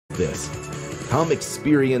this. Come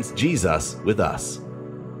experience Jesus with us.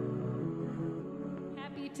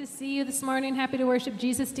 Happy to see you this morning. Happy to worship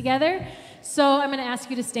Jesus together. So I'm going to ask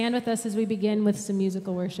you to stand with us as we begin with some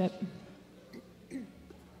musical worship.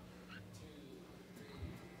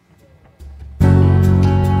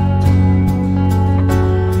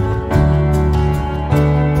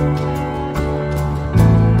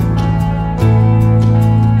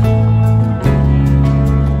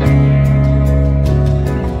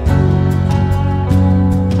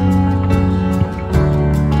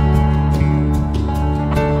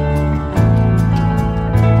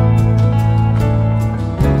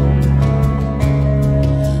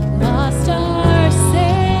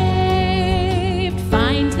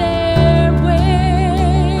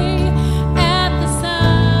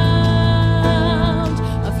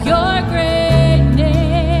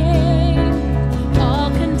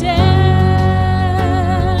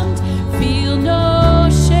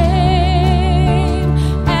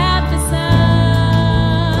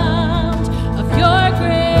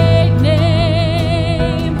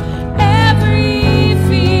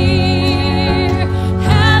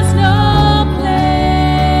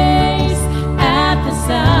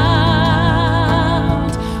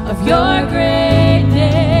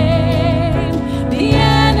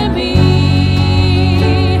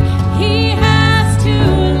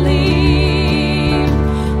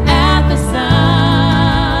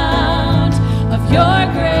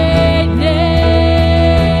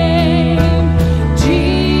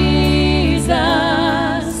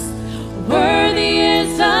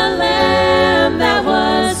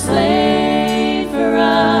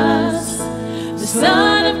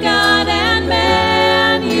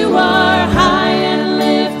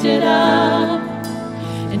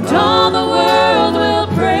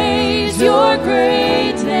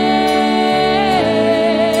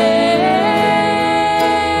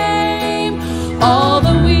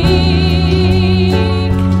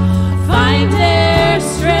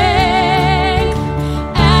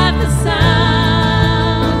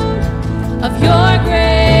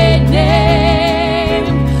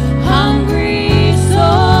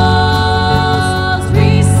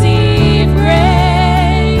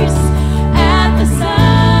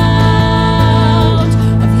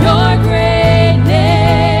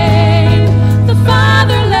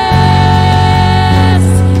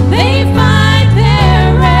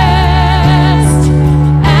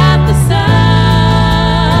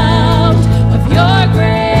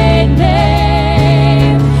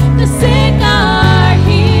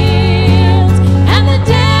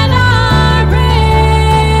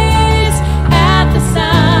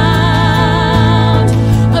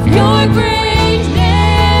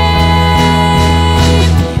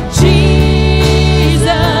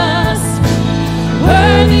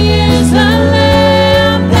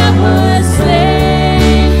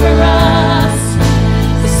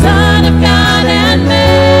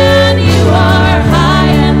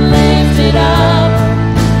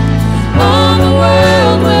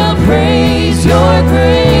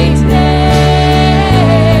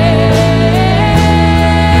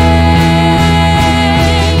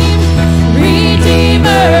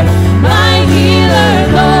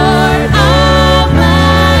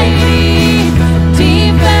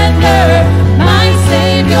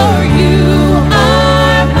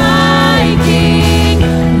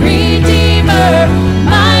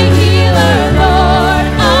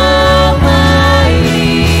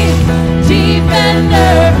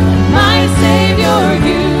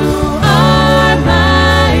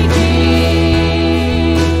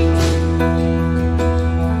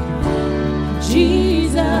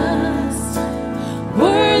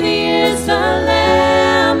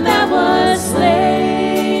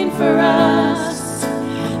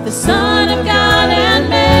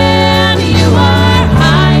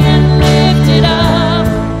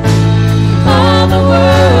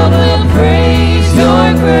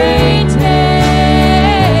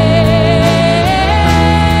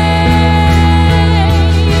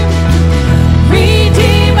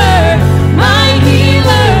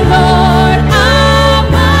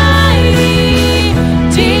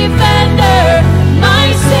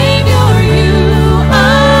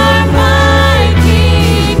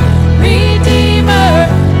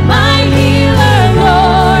 Redeemer,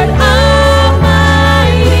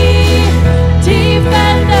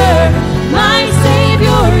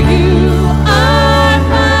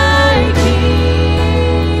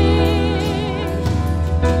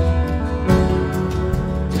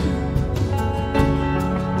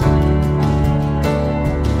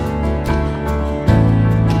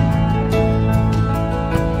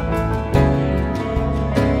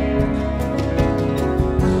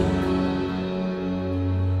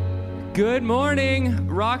 Good morning,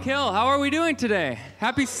 Rock Hill. How are we doing today?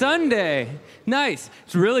 Happy Sunday. Nice.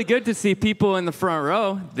 It's really good to see people in the front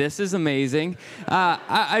row. This is amazing.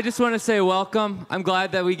 I just want to say welcome. I'm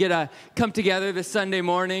glad that we get to come together this Sunday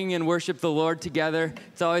morning and worship the Lord together.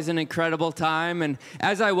 It's always an incredible time. And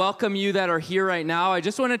as I welcome you that are here right now, I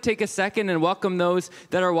just want to take a second and welcome those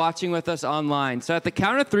that are watching with us online. So at the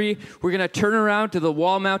count of 3, we're going to turn around to the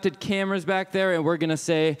wall-mounted cameras back there, and we're going to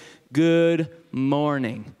say, good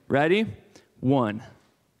morning. Ready? 1,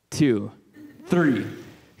 2, 3.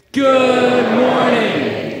 Good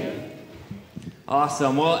morning.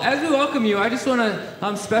 Awesome. Well, as we welcome you, I just want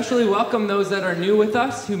to specially welcome those that are new with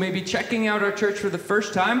us, who may be checking out our church for the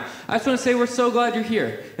first time. I just want to say we're so glad you're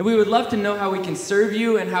here, and we would love to know how we can serve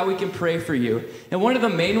you and how we can pray for you. And one of the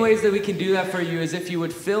main ways that we can do that for you is if you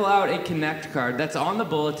would fill out a Connect card. That's on the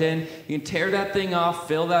bulletin. You can tear that thing off,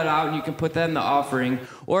 fill that out, and you can put that in the offering.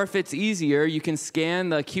 Or if it's easier, you can scan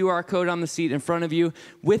the QR code on the seat in front of you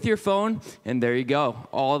with your phone, and there you go.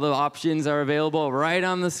 All the options are available right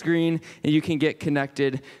on the screen, and you can get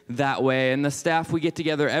connected that way. And the staff, we get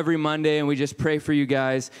together every Monday, and we just pray for you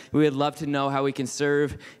guys. We would love to know how we can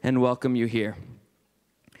serve and welcome you here.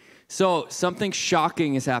 So, something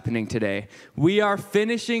shocking is happening today. We are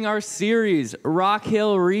finishing our series, Rock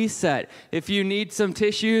Hill Reset. If you need some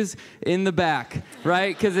tissues, in the back,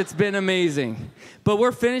 right? Because it's been amazing. But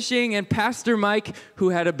we're finishing, and Pastor Mike, who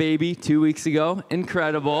had a baby 2 weeks ago,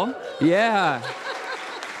 incredible. Yeah.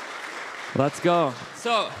 Let's go.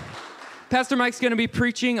 So, Pastor Mike's going to be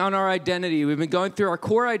preaching on our identity. We've been going through our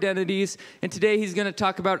core identities, and today he's going to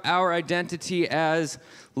talk about our identity as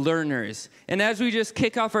learners. And as we just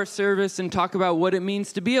kick off our service and talk about what it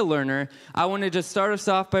means to be a learner, I want to just start us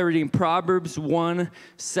off by reading Proverbs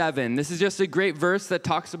 1:7. This is just a great verse that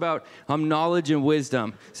talks about knowledge and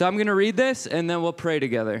wisdom. So I'm going to read this, and then we'll pray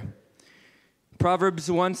together. Proverbs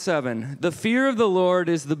 1:7. The fear of the Lord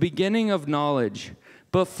is the beginning of knowledge,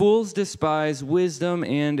 but fools despise wisdom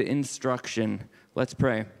and instruction. Let's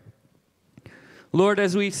pray. Lord,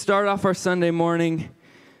 as we start off our Sunday morning,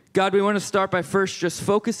 God, we want to start by first just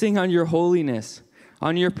focusing on your holiness,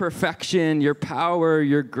 on your perfection, your power,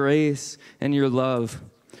 your grace, and your love.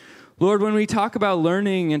 Lord, when we talk about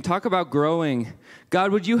learning and talk about growing,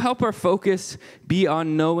 God, would you help our focus be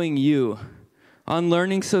on knowing you, on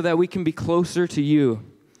learning so that we can be closer to you?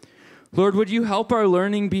 Lord, would you help our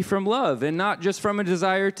learning be from love and not just from a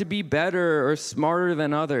desire to be better or smarter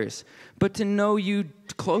than others, but to know you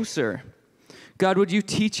closer? God, would you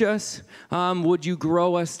teach us? Would you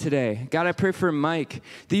grow us today? God, I pray for Mike,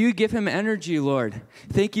 that you give him energy, Lord.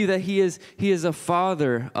 Thank you that he is a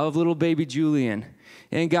father of little baby Julian.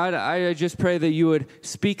 And God, I just pray that you would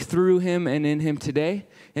speak through him and in him today,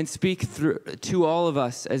 and speak through to all of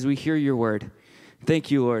us as we hear your word.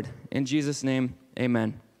 Thank you, Lord. In Jesus' name,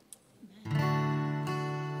 amen.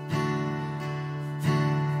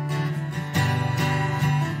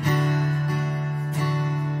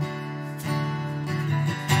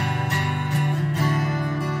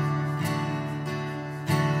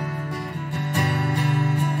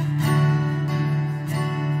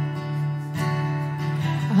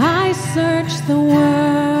 Searched the world,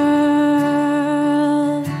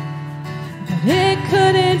 but it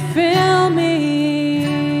couldn't fill me.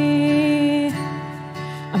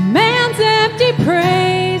 A man's empty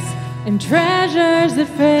praise and treasures that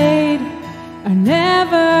fade are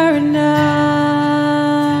never enough.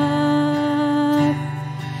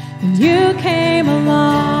 And you came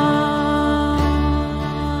along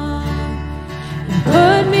and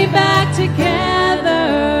put me back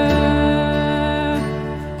together.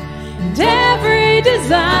 Every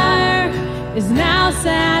desire is now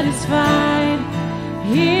satisfied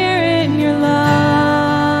here in your love.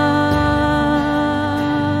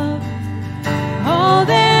 Oh,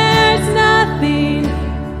 there's nothing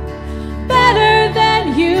better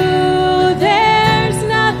than you.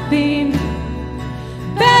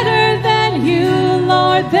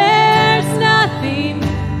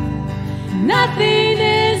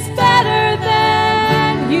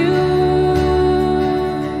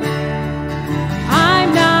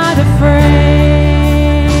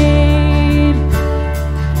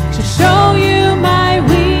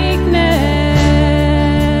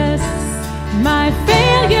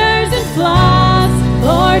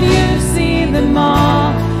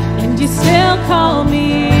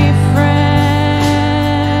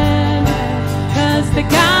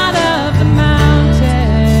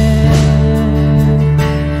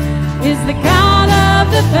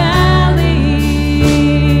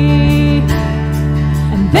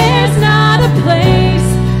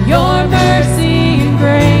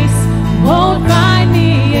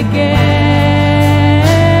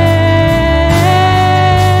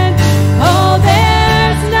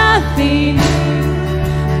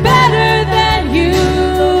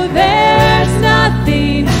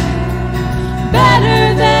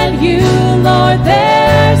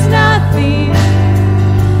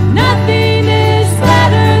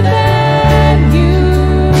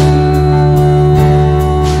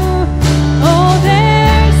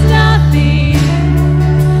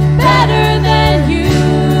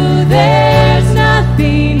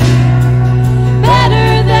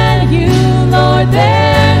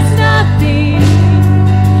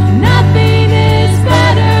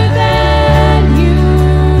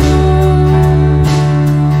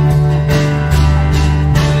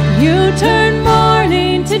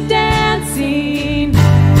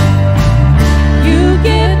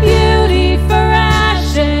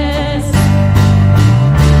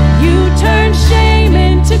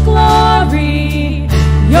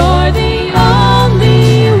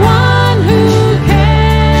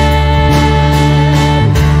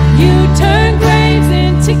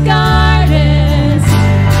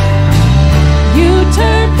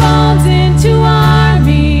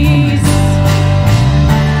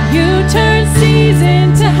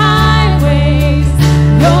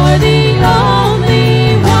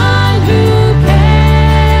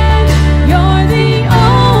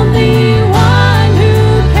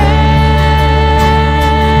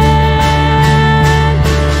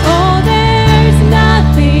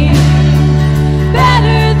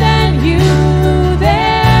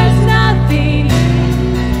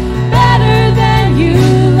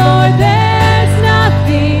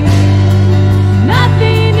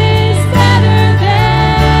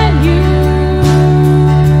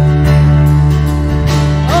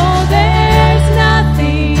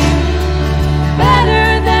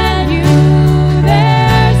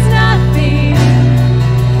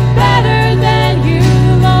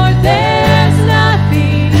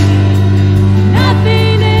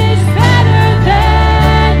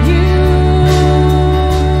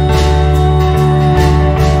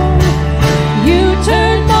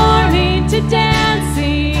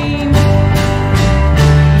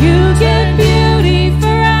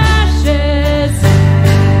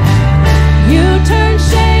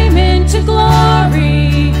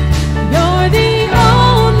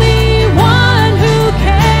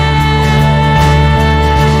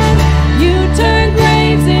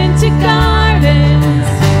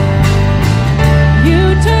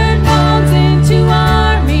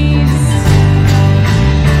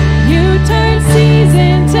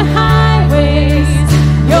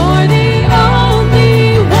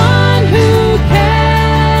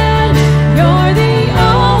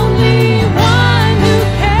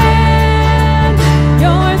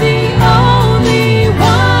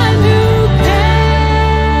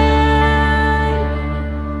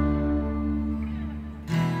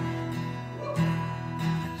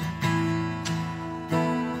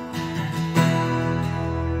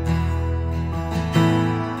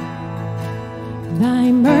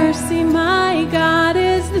 mercy, my God,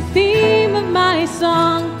 is the theme of my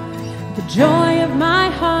song, the joy of my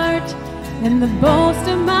heart and the boast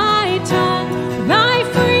of my tongue. Thy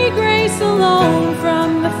free grace alone,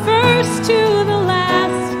 from the first to the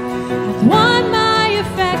last, hath won my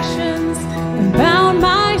affections and bound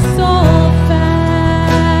my soul fast.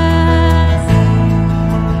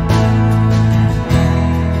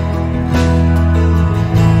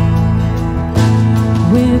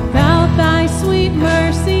 Without thy sweet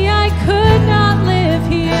mercy, I could not live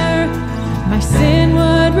here. My sin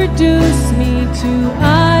would reduce me to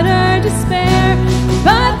utter despair.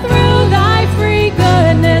 But through thy free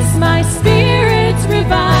goodness, my spirit's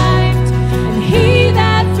revived, and he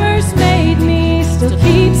that first made me still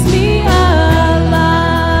keeps me alive.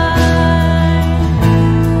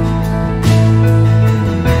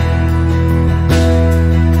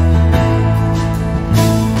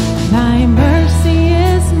 Thy mercy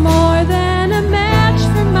is more than a match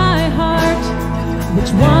for my heart,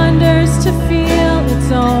 which wonders to feel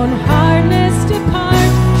its own hardness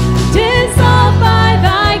depart. Dissolved by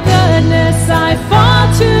thy goodness, I fall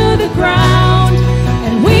to the ground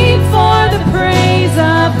and weep for the praise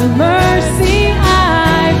of the mercy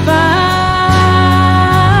I found.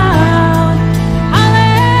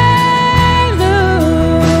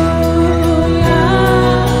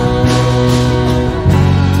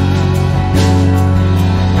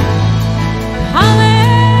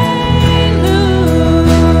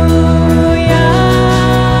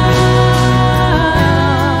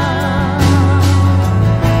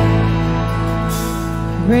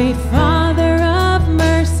 Great Father of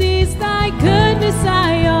mercies, thy goodness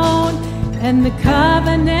I own, and the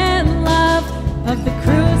covenant love of the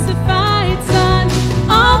crucified Son.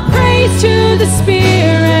 All praise to the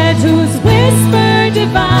Spirit, whose whisper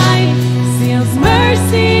divine seals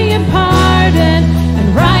mercy and pardon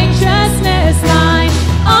and righteousness mine.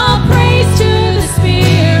 All praise to the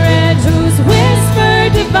Spirit, whose whisper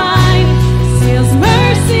divine seals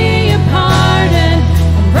mercy and pardon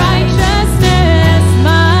and righteousness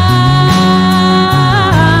mine.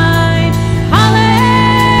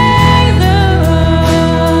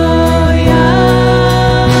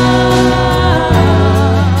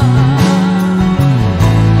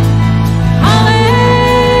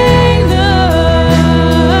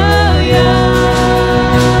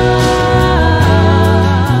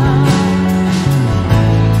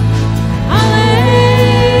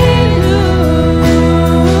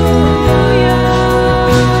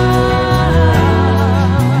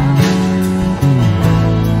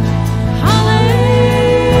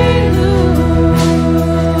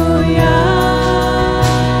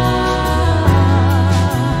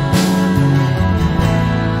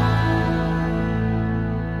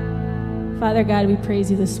 Father God, we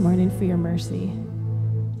praise you this morning for your mercy,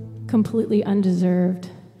 completely undeserved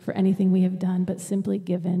for anything we have done, but simply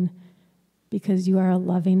given because you are a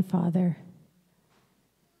loving Father.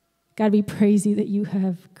 God, we praise you that you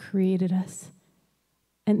have created us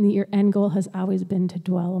and that your end goal has always been to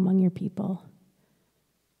dwell among your people.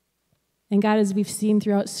 And God, as we've seen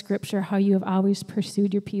throughout Scripture, how you have always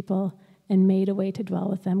pursued your people and made a way to dwell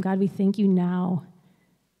with them, God, we thank you now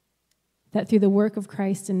that through the work of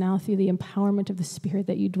Christ and now through the empowerment of the Spirit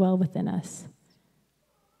that you dwell within us.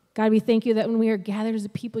 God, we thank you that when we are gathered as a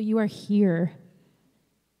people, you are here.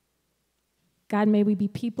 God, may we be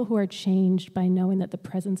people who are changed by knowing that the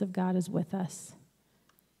presence of God is with us.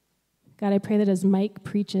 God, I pray that as Mike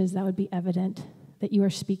preaches, that would be evident that you are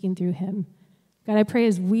speaking through him. God, I pray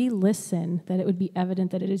as we listen, that it would be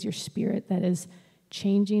evident that it is your Spirit that is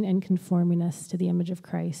changing and conforming us to the image of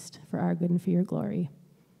Christ for our good and for your glory.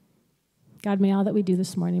 God, may all that we do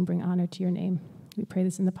this morning bring honor to your name. We pray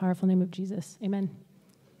this in the powerful name of Jesus. Amen.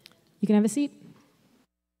 You can have a seat.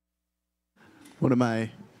 One of my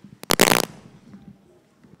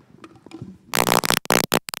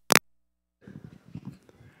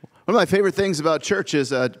favorite things about church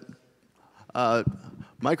is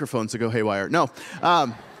microphones that go haywire. No.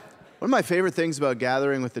 One of my favorite things about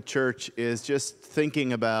gathering with the church is just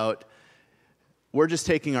thinking about we're just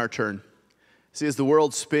taking our turn. See, as the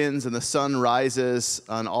world spins and the sun rises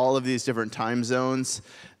on all of these different time zones,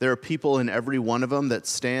 there are people in every one of them that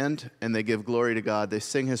stand and they give glory to God. They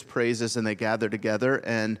sing his praises and they gather together,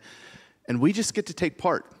 and we just get to take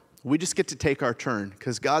part. We just get to take our turn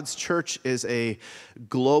because God's church is a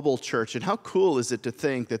global church. And how cool is it to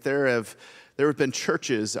think that there have been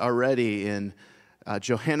churches already in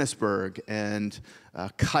Johannesburg and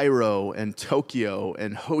Cairo and Tokyo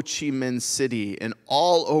and Ho Chi Minh City and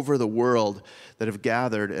all over the world that have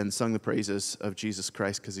gathered and sung the praises of Jesus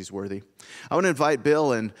Christ because he's worthy. I want to invite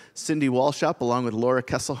Bill and Cindy Walsh up along with Laura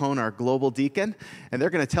Kesselhone, our global deacon, and they're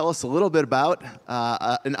going to tell us a little bit about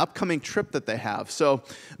an upcoming trip that they have. So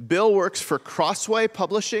Bill works for Crossway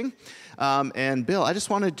Publishing. And Bill, I just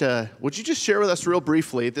wanted to, would you just share with us real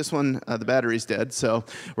briefly, this one, the battery's dead, so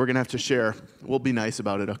we're going to have to share. We'll be nice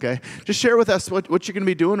about it, okay? Just share with us what you're going to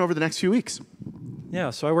be doing over the next few weeks.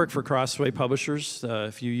 Yeah, so I work for Crossway Publishers.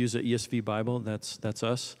 If you use an ESV Bible, that's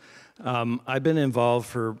us. I've been involved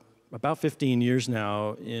for about 15 years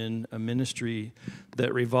now in a ministry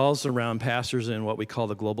that revolves around pastors in what we call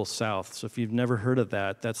the Global South. So if you've never heard of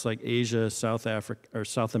that, that's like Asia, South Africa, or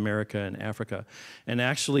South America, and Africa. And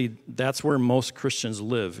actually, that's where most Christians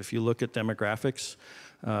live. If you look at demographics,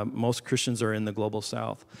 most Christians are in the Global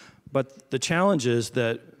South. But the challenge is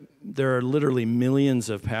that there are literally millions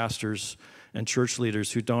of pastors and church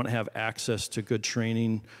leaders who don't have access to good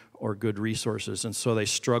training or good resources, and so they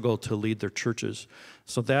struggle to lead their churches.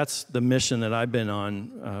 So that's the mission that I've been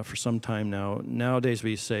on for some time now. Nowadays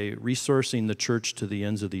we say resourcing the church to the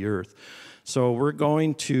ends of the earth. So we're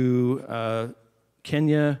going to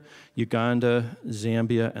Kenya, Uganda,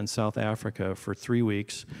 Zambia, and South Africa for 3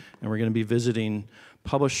 weeks, and we're going to be visiting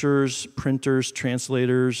publishers, printers,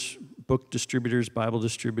 translators, book distributors, Bible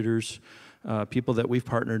distributors, people that we've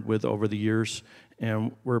partnered with over the years.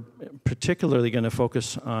 And we're particularly going to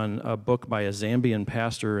focus on a book by a Zambian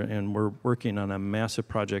pastor, and we're working on a massive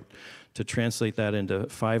project to translate that into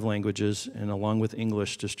 5 languages, and along with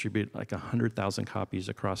English, distribute like 100,000 copies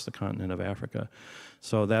across the continent of Africa.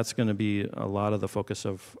 So that's going to be a lot of the focus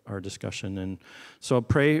of our discussion. And so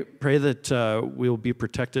pray that we'll be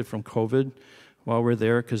protected from COVID while we're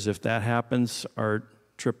there, because if that happens, our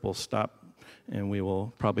trip will stop and we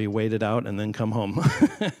will probably wait it out and then come home.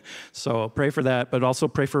 So pray for that, but also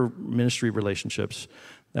pray for ministry relationships.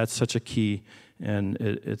 That's such a key, and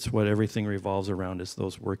it's what everything revolves around, is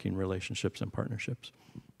those working relationships and partnerships.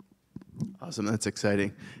 Awesome, that's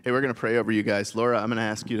exciting. Hey, we're going to pray over you guys. Laura, I'm going to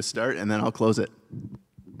ask you to start, and then I'll close it.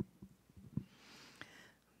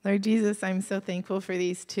 Lord Jesus, I'm so thankful for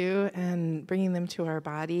these two and bringing them to our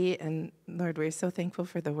body. And Lord, we're so thankful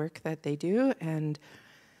for the work that they do, and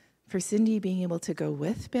for Cindy being able to go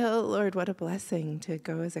with Bill. Lord, what a blessing to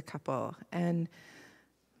go as a couple. And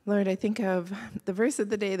Lord, I think of the verse of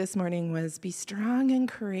the day this morning was, be strong and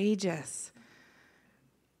courageous,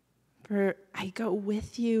 for I go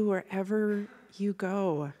with you wherever you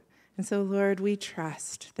go. And so, Lord, we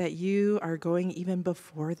trust that you are going even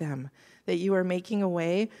before them, that you are making a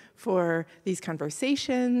way for these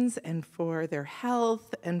conversations and for their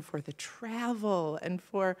health and for the travel and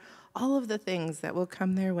for all of the things that will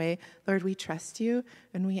come their way. Lord, we trust you,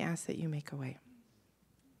 and we ask that you make a way.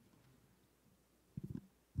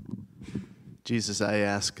 Jesus, I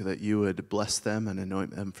ask that you would bless them and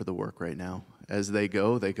anoint them for the work right now. As they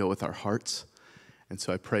go with our hearts. And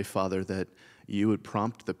so I pray, Father, that you would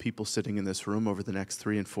prompt the people sitting in this room over the next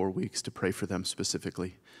 3 and 4 weeks to pray for them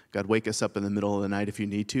specifically. God, wake us up in the middle of the night if you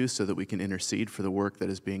need to, so that we can intercede for the work that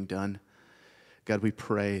is being done. God, we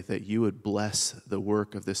pray that you would bless the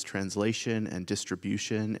work of this translation and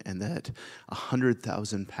distribution, and that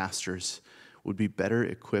 100,000 pastors would be better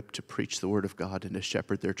equipped to preach the word of God and to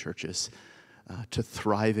shepherd their churches to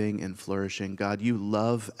thriving and flourishing. God, you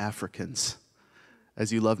love Africans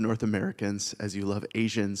as you love North Americans, as you love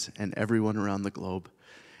Asians and everyone around the globe.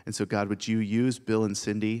 And so, God, would you use Bill and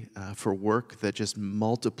Cindy for work that just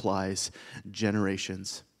multiplies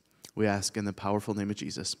generations? We ask in the powerful name of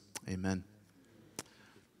Jesus. Amen.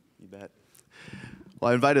 You bet.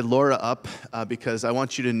 Well, I invited Laura up because I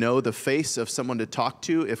want you to know the face of someone to talk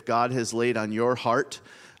to if God has laid on your heart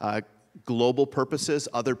global purposes,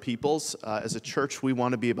 other people's. As a church, we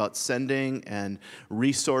want to be about sending and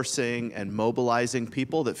resourcing and mobilizing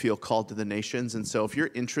people that feel called to the nations. And so if you're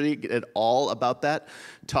intrigued at all about that,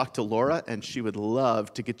 talk to Laura, and she would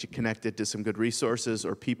love to get you connected to some good resources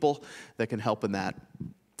or people that can help in that.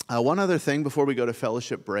 One other thing before we go to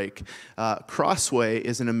fellowship break. Crossway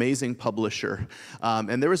is an amazing publisher.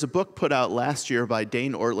 And there was a book put out last year by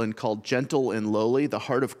Dane Ortland called Gentle and Lowly, The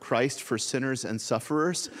Heart of Christ for Sinners and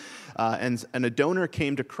Sufferers. And a donor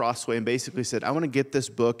came to Crossway and basically said, I want to get this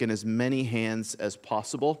book in as many hands as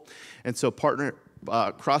possible. And so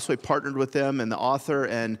Crossway partnered with them and the author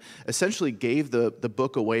and essentially gave the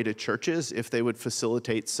book away to churches if they would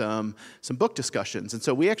facilitate some book discussions. And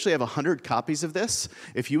so we actually have 100 copies of this.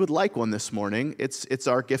 If you would like one this morning, it's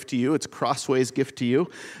our gift to you. It's Crossway's gift to you.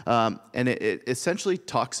 And it essentially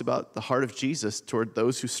talks about the heart of Jesus toward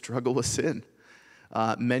those who struggle with sin.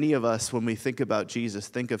 Many of us, when we think about Jesus,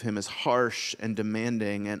 think of him as harsh and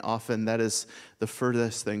demanding, and often that is the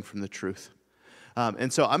furthest thing from the truth.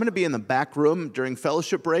 And so I'm going to be in the back room during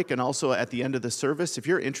fellowship break and also at the end of the service. If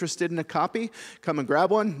you're interested in a copy, come and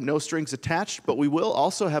grab one. No strings attached. But we will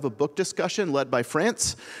also have a book discussion led by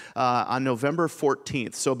France on November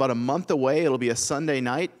 14th. So about a month away, it'll be a Sunday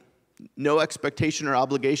night. No expectation or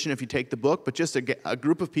obligation if you take the book, but just a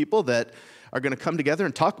group of people that are going to come together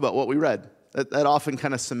and talk about what we read. That often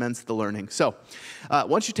kind of cements the learning. So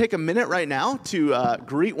once you take a minute right now to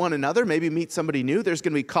greet one another, maybe meet somebody new, there's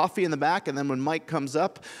going to be coffee in the back, and then when Mike comes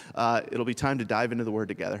up, it'll be time to dive into the Word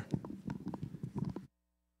together.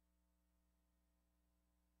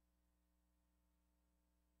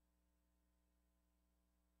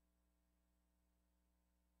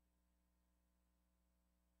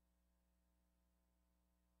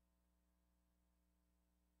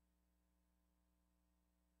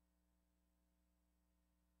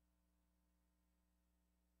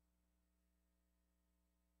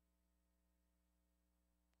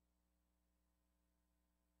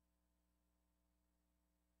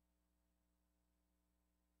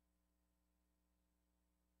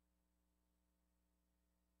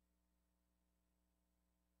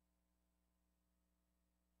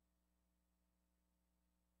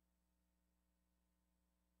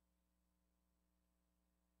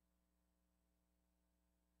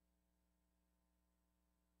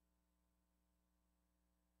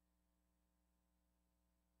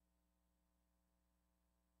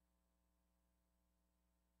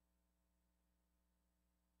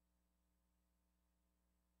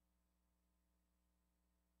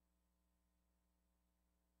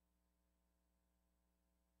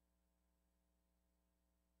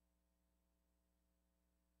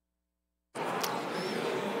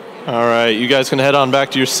 All right, you guys can head on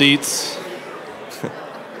back to your seats.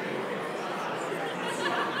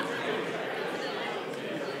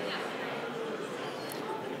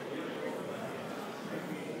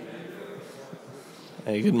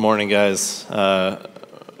 Hey, good morning, guys.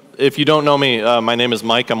 If you don't know me, my name is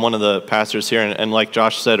Mike. I'm one of the pastors here, and like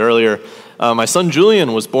Josh said earlier, my son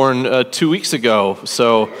Julian was born 2 weeks ago,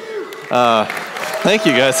 so thank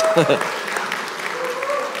you, guys.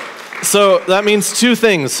 So that means two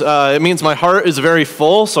things. It means my heart is very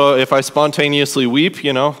full, so if I spontaneously weep,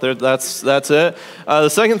 you know, that's it. The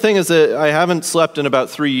second thing is that I haven't slept in about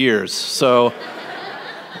 3 years, so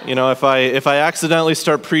you know, if I accidentally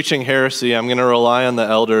start preaching heresy, I'm going to rely on the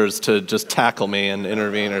elders to just tackle me and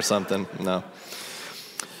intervene or something. No.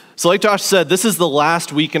 So like Josh said, this is the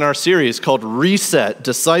last week in our series called Reset,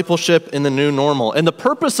 Discipleship in the New Normal. And the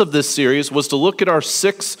purpose of this series was to look at our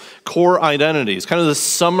 6 core identities, kind of the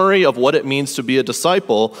summary of what it means to be a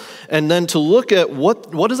disciple, and then to look at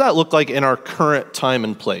what does that look like in our current time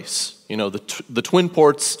and place. You know, the Twin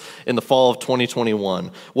Ports in the fall of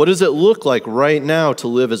 2021. What does it look like right now to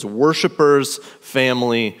live as worshipers,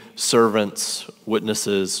 family, servants,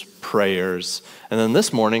 witnesses, prayers? And then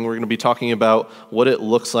this morning, we're going to be talking about what it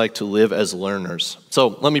looks like to live as learners. So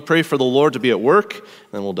let me pray for the Lord to be at work,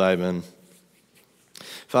 and then we'll dive in.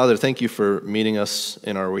 Father, thank you for meeting us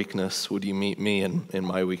in our weakness. Would you meet me in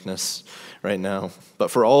my weakness right now?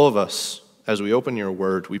 But for all of us, as we open your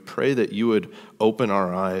word, we pray that you would open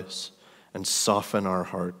our eyes and soften our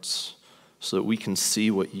hearts so that we can see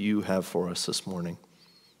what you have for us this morning.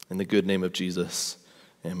 In the good name of Jesus,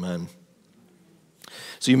 amen.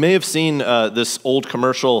 So you may have seen this old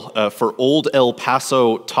commercial for Old El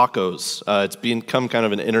Paso tacos. It's become kind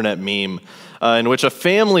of an internet meme in which a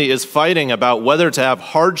family is fighting about whether to have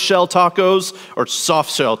hard shell tacos or soft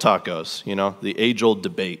shell tacos, you know, the age-old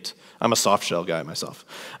debate. I'm a soft shell guy myself.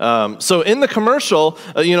 So in the commercial,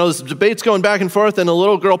 you know, this debate's going back and forth, and a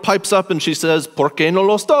little girl pipes up and she says, ¿Por qué no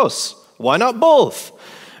los dos? Why not both?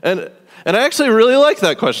 And I actually really like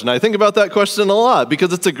that question. I think about that question a lot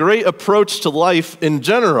because it's a great approach to life in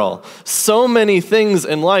general. So many things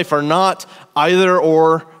in life are not either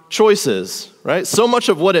or choices, right? So much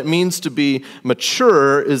of what it means to be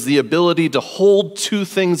mature is the ability to hold two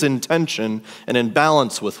things in tension and in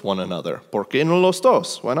balance with one another. ¿Por qué no los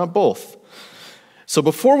dos? Why not both? So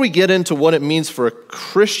before we get into what it means for a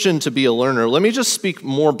Christian to be a learner, let me just speak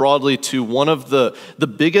more broadly to one of the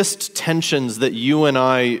biggest tensions that you and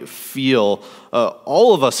I feel,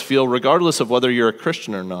 all of us feel, regardless of whether you're a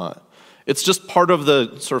Christian or not. It's just part of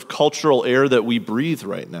the sort of cultural air that we breathe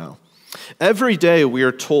right now. Every day we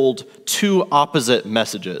are told two opposite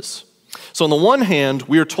messages. So on the one hand,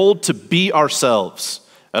 we are told to be ourselves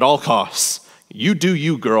at all costs. You do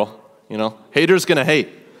you, girl. You know, haters gonna hate.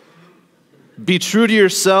 Be true to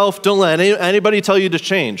yourself. Don't let anybody tell you to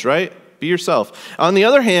change, right? Be yourself. On the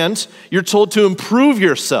other hand, you're told to improve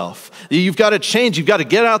yourself. You've got to change. You've got to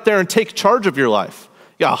get out there and take charge of your life.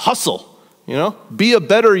 You got to hustle, be a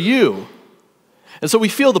better you. And so we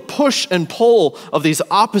feel the push and pull of these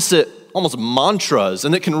opposite almost mantras,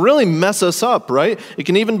 and it can really mess us up, right? It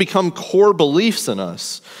can even become core beliefs in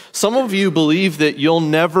us. Some of you believe that you'll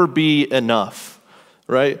never be enough,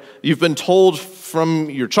 right? You've been told from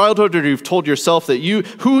your childhood, or you've told yourself that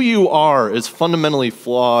who you are is fundamentally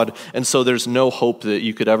flawed, and so there's no hope that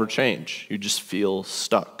you could ever change. You just feel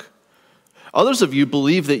stuck. Others of you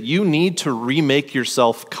believe that you need to remake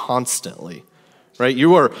yourself constantly, right?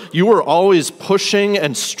 You are always pushing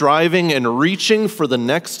and striving and reaching for the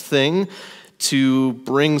next thing to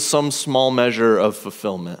bring some small measure of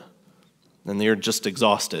fulfillment, and you're just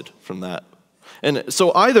exhausted from that. And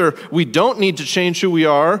so either we don't need to change who we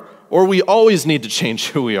are, or we always need to change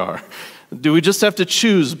who we are. Do we just have to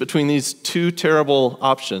choose between these two terrible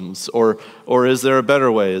options? Or is there a better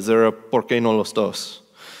way? Is there a por qué no los dos?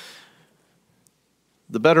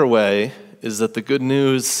 The better way is that the good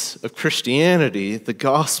news of Christianity, the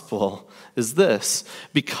gospel, is this.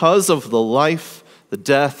 Because of the life, the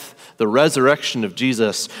death, the resurrection of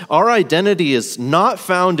Jesus, our identity is not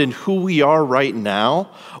found in who we are right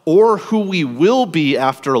now or who we will be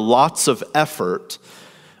after lots of effort.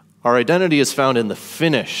 Our identity is found in the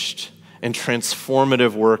finished and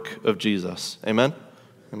transformative work of Jesus. Amen?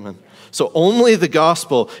 Amen. So only the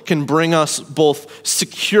gospel can bring us both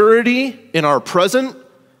security in our present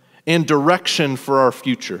and direction for our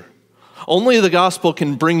future. Only the gospel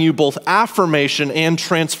can bring you both affirmation and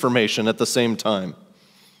transformation at the same time.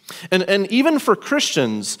 And even for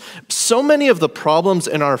Christians, so many of the problems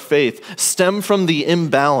in our faith stem from the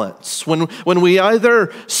imbalance. When we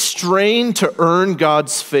either strain to earn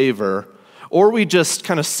God's favor, or we just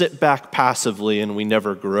kind of sit back passively and we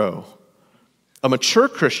never grow. A mature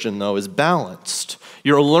Christian, though, is balanced.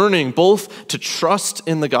 You're learning both to trust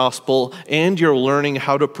in the gospel and you're learning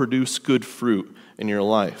how to produce good fruit in your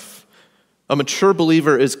life. A mature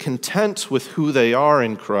believer is content with who they are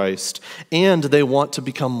in Christ, and they want to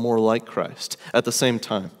become more like Christ at the same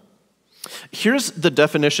time. Here's the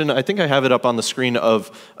definition, I think I have it up on the screen,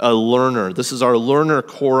 of a learner. This is our learner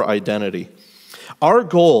core identity. Our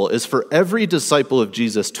goal is for every disciple of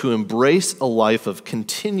Jesus to embrace a life of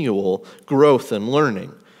continual growth and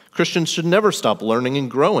learning. Christians should never stop learning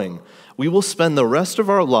and growing. We will spend the rest of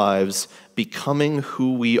our lives becoming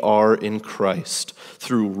who we are in Christ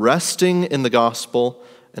through resting in the gospel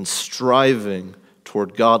and striving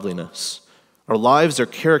toward godliness. Our lives are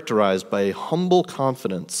characterized by a humble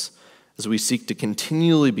confidence as we seek to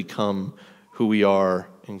continually become who we are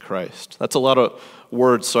in Christ. That's a lot of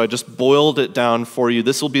words, so I just boiled it down for you.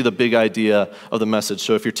 This will be the big idea of the message,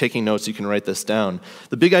 so if you're taking notes, you can write this down.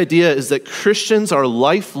 The big idea is that Christians are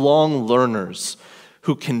lifelong learners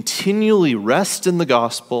who continually rest in the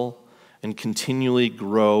gospel and continually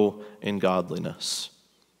grow in godliness.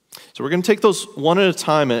 So we're going to take those one at a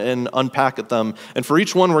time and unpack at them. And for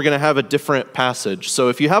each one, we're going to have a different passage. So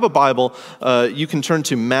if you have a Bible, you can turn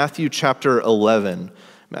to Matthew chapter 11.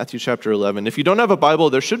 Matthew chapter 11. If you don't have a Bible,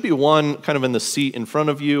 there should be one kind of in the seat in front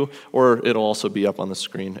of you, or it'll also be up on the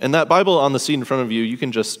screen. And that Bible on the seat in front of you, you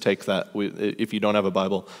can just take that. If you don't have a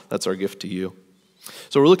Bible, that's our gift to you.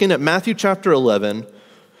 So we're looking at Matthew chapter 11,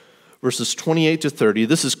 verses 28 to 30.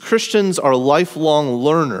 This is Christians are lifelong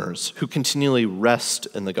learners who continually rest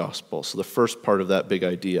in the gospel. So the first part of that big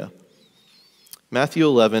idea. Matthew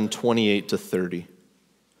 11, 28 to 30.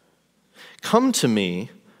 Come to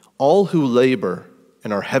me, all who labor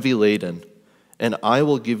and are heavy laden, and I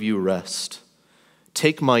will give you rest.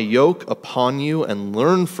 Take my yoke upon you and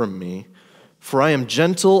learn from me, for I am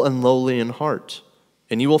gentle and lowly in heart,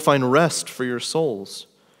 and you will find rest for your souls.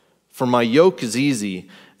 For my yoke is easy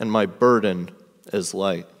and my burden is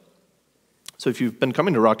light. So if you've been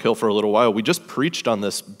coming to Rock Hill for a little while, we just preached on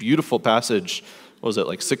this beautiful passage, what was it,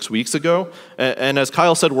 like 6 weeks ago? And as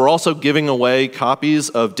Kyle said, we're also giving away copies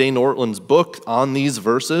of Dane Ortland's book on these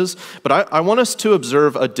verses, but I want us to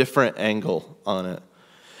observe a different angle on it.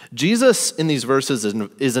 Jesus in these verses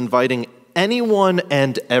is inviting anyone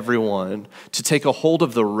and everyone to take a hold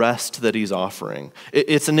of the rest that he's offering.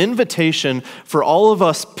 It's an invitation for all of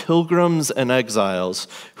us pilgrims and exiles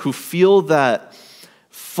who feel that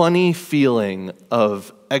funny feeling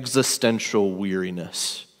of existential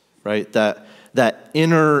weariness, right? That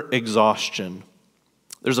inner exhaustion.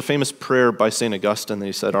 There's a famous prayer by St. Augustine that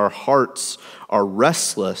he said, our hearts are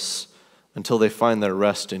restless until they find their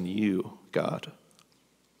rest in you, God.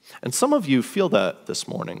 And some of you feel that this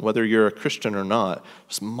morning, whether you're a Christian or not.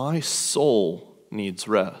 My soul needs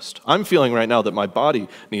rest. I'm feeling right now that my body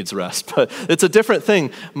needs rest, but it's a different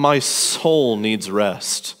thing. My soul needs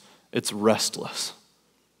rest. It's restless.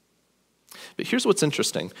 But here's what's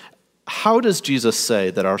interesting. How does Jesus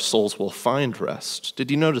say that our souls will find rest?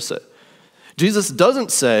 Did you notice it? Jesus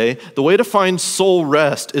doesn't say the way to find soul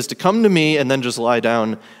rest is to come to me and then just lie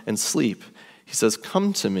down and sleep. He says,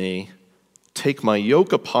 come to me, take my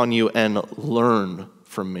yoke upon you, and learn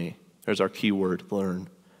from me. There's our key word, learn.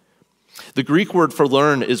 The Greek word for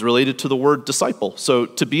learn is related to the word disciple. So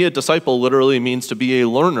to be a disciple literally means to be a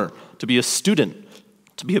learner, to be a student,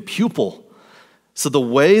 to be a pupil. So the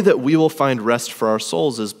way that we will find rest for our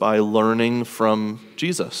souls is by learning from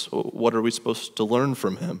Jesus. What are we supposed to learn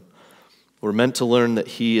from him? We're meant to learn that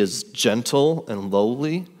he is gentle and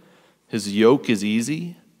lowly. His yoke is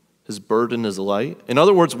easy. His burden is light. In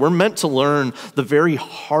other words, we're meant to learn the very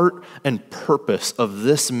heart and purpose of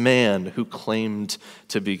this man who claimed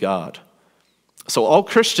to be God. So all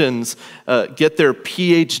Christians get their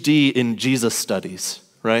PhD in Jesus studies,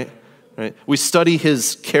 right? We study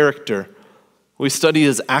his character. We study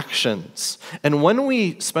his actions. And when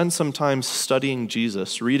we spend some time studying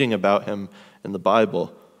Jesus, reading about him in the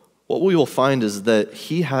Bible, what we will find is that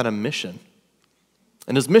he had a mission.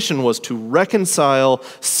 And his mission was to reconcile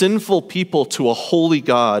sinful people to a holy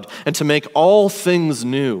God and to make all things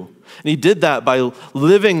new. And he did that by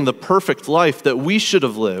living the perfect life that we should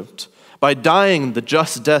have lived, by dying the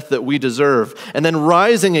just death that we deserve, and then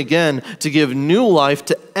rising again to give new life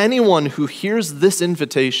to anyone who hears this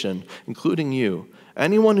invitation, including you.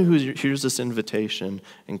 Anyone who hears this invitation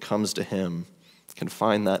and comes to him can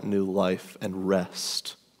find that new life and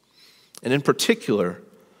rest. And in particular,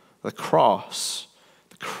 the cross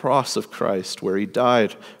of Christ, where he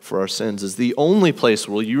died for our sins, is the only place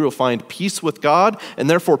where you will find peace with God and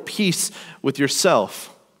therefore peace with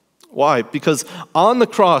yourself. Why? Because on the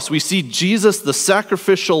cross, we see Jesus, the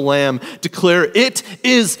sacrificial lamb, declare, "It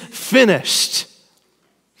is finished."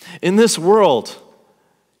 In this world,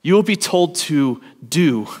 you will be told to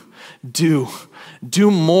do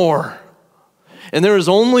more. And there is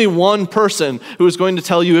only one person who is going to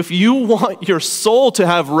tell you, if you want your soul to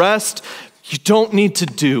have rest, you don't need to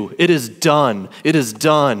do. It is done. It is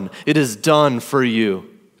done. It is done for you.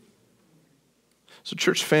 So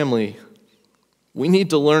church family, we need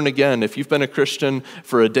to learn again. If you've been a Christian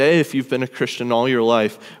for a day, if you've been a Christian all your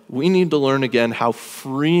life, we need to learn again how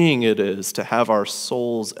freeing it is to have our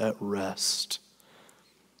souls at rest.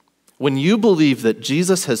 When you believe that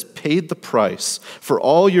Jesus has paid the price for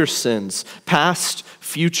all your sins, past,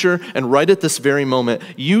 future, and right at this very moment,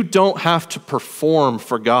 you don't have to perform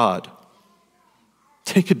for God.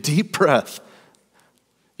 Take a deep breath.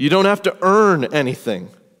 You don't have to earn anything.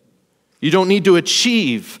 You don't need to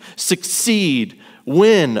achieve, succeed,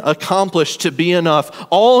 win, accomplish to be enough.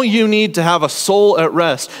 All you need to have a soul at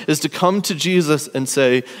rest is to come to Jesus and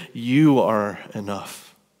say, "You are enough."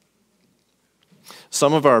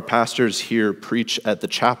 Some of our pastors here preach at the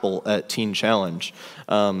chapel at Teen Challenge.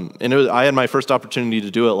 I had my first opportunity to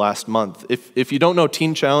do it last month. If you don't know,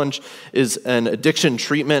 Teen Challenge is an addiction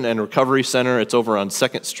treatment and recovery center. It's over on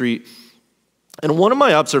 2nd Street. And one of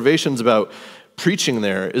my observations about preaching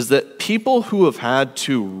there is that people who have had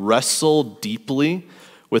to wrestle deeply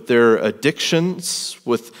with their addictions,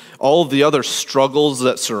 with all of the other struggles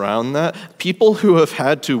that surround that, people who have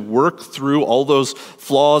had to work through all those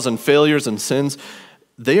flaws and failures and sins,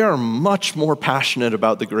 they are much more passionate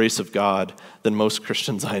about the grace of God than most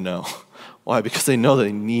Christians I know. Why? Because they know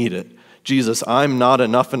they need it. Jesus, I'm not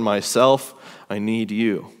enough in myself. I need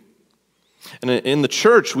you. And in the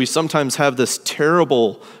church, we sometimes have this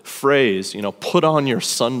terrible phrase, put on your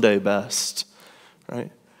Sunday best,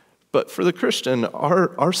 right? But for the Christian,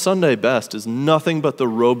 our Sunday best is nothing but the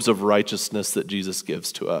robes of righteousness that Jesus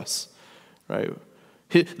gives to us, right?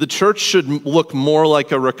 The church should look more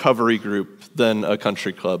like a recovery group than a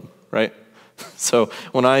country club, right? So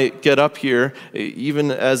when I get up here,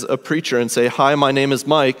 even as a preacher, and say, "Hi, my name is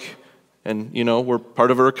Mike," and we're part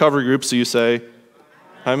of a recovery group, so you say,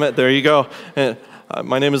 there you go.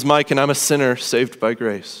 My name is Mike, and I'm a sinner saved by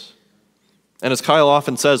grace. And as Kyle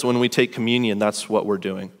often says, when we take communion, that's what we're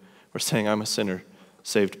doing. We're saying, I'm a sinner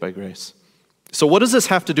saved by grace. So what does this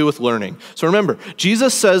have to do with learning? So remember,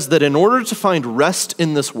 Jesus says that in order to find rest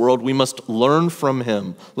in this world, we must learn from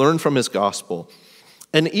him, learn from his gospel.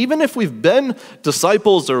 And even if we've been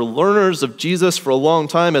disciples or learners of Jesus for a long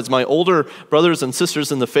time, as my older brothers and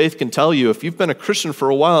sisters in the faith can tell you, if you've been a Christian for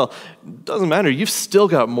a while, it doesn't matter. You've still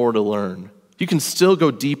got more to learn. You can still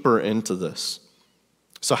go deeper into this.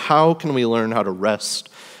 So how can we learn how to rest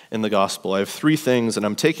in the gospel? I have 3 things, and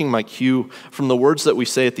I'm taking my cue from the words that we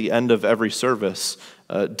say at the end of every service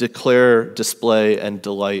declare, display, and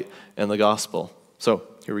delight in the gospel. So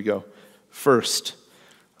here we go. First,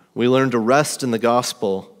 we learn to rest in the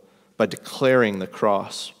gospel by declaring the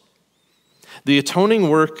cross. The atoning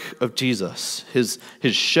work of Jesus, his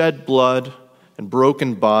shed blood and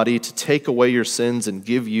broken body to take away your sins and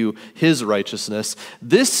give you his righteousness,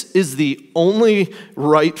 this is the only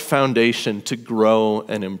right foundation to grow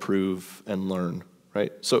and improve and learn,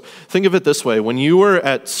 right? So think of it this way. When you were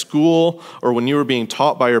at school or when you were being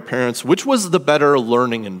taught by your parents, which was the better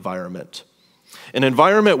learning environment? An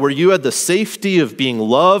environment where you had the safety of being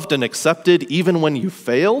loved and accepted even when you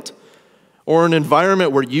failed? Or an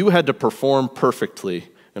environment where you had to perform perfectly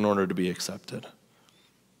in order to be accepted?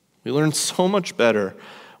 We learn so much better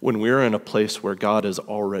when we're in a place where God has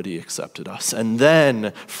already accepted us. And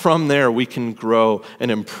then from there, we can grow and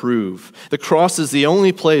improve. The cross is the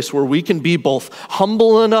only place where we can be both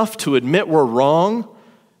humble enough to admit we're wrong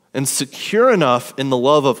and secure enough in the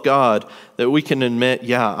love of God that we can admit,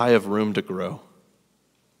 yeah, I have room to grow.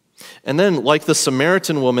 And then, like the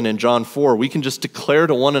Samaritan woman in John 4, we can just declare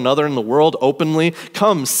to one another in the world openly,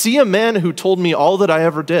 come, see a man who told me all that I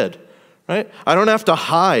ever did, right? I don't have to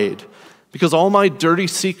hide because all my dirty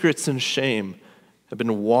secrets and shame have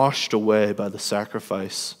been washed away by the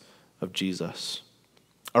sacrifice of Jesus.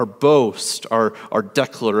 Our boast, our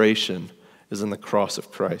declaration is in the cross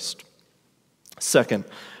of Christ. Second,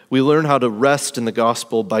 we learn how to rest in the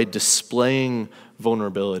gospel by displaying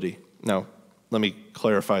vulnerability. Now, let me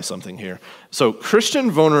clarify something here. So Christian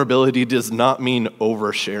vulnerability does not mean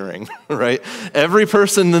oversharing, right? Every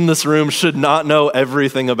person in this room should not know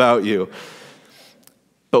everything about you.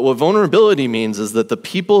 But what vulnerability means is that the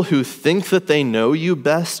people who think that they know you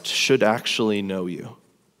best should actually know you.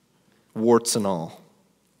 Warts and all.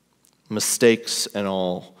 Mistakes and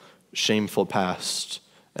all. Shameful past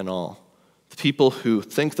and all. The people who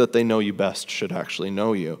think that they know you best should actually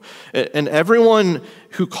know you. And everyone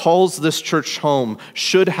who calls this church home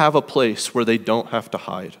should have a place where they don't have to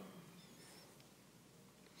hide.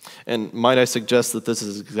 And might I suggest that this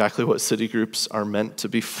is exactly what city groups are meant to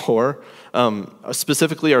be for?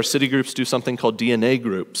 Specifically, our city groups do something called DNA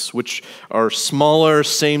groups, which are smaller,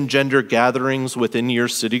 same-gender gatherings within your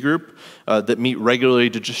city group that meet regularly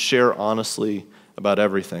to just share honestly about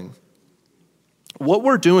everything. What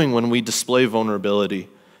we're doing when we display vulnerability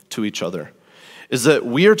to each other is that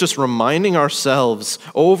we are just reminding ourselves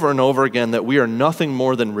over and over again that we are nothing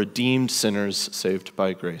more than redeemed sinners saved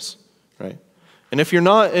by grace, right? And if you're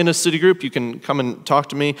not in a city group, you can come and talk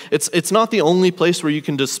to me. It's not the only place where you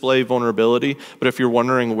can display vulnerability, but if you're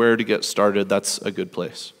wondering where to get started, that's a good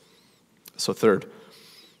place. So third,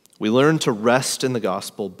 we learn to rest in the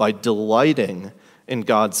gospel by delighting in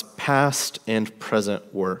God's past and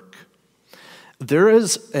present work. There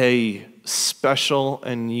is a special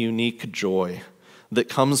and unique joy that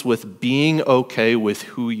comes with being okay with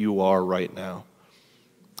who you are right now.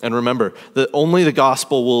 And remember that only the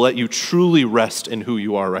gospel will let you truly rest in who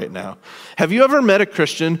you are right now. Have you ever met a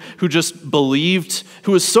Christian who just believed,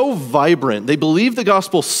 who was so vibrant, they believed the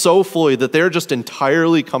gospel so fully that they're just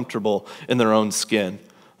entirely comfortable in their own skin?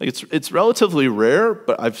 Like it's relatively rare,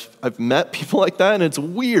 but I've met people like that, and it's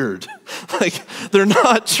weird. Like they're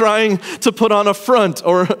not trying to put on a front,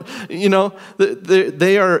 or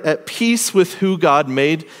they are at peace with who God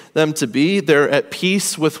made them to be. They're at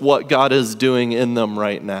peace with what God is doing in them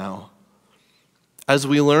right now. As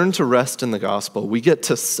we learn to rest in the gospel, we get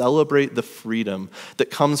to celebrate the freedom that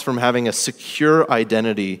comes from having a secure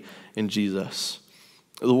identity in Jesus.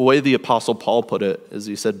 The way the Apostle Paul put it is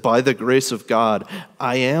he said, by the grace of God,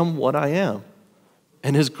 I am what I am.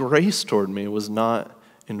 And his grace toward me was not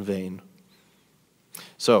in vain.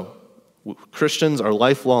 So, Christians are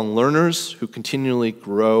lifelong learners who continually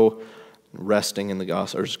grow resting in the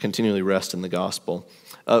gospel, or continually rest in the gospel.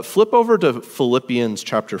 Flip over to Philippians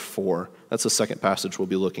chapter 4. That's the second passage we'll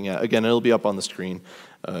be looking at. Again, it'll be up on the screen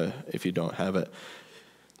if you don't have it.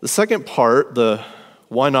 The second part, the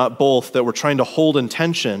why not both, that we're trying to hold in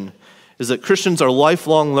tension is that Christians are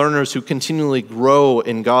lifelong learners who continually grow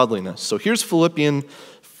in godliness. So here's Philippians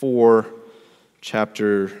 4,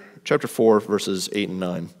 chapter 4, verses 8 and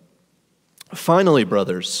 9. Finally,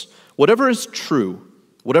 brothers, whatever is true,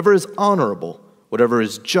 whatever is honorable, whatever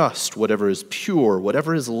is just, whatever is pure,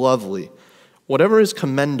 whatever is lovely, whatever is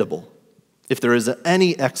commendable, if there is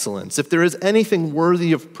any excellence, if there is anything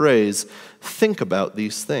worthy of praise, think about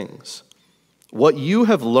these things. What you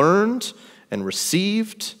have learned and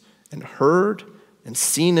received and heard and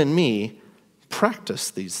seen in me, practice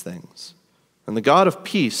these things, and the God of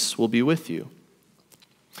peace will be with you.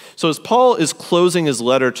 So as Paul is closing his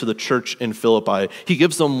letter to the church in Philippi, he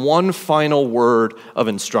gives them one final word of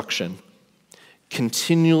instruction.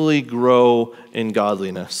 continually grow in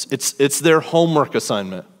godliness. It's their homework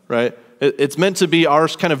assignment, right? It's meant to be our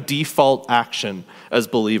kind of default action as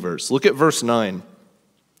believers. Look at verse 9.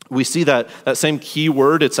 We see that same key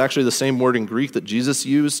word. It's actually the same word in Greek that Jesus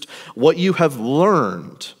used. What you have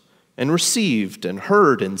learned and received and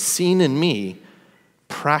heard and seen in me,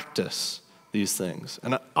 practice these things.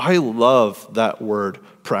 And I love that word,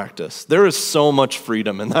 practice. There is so much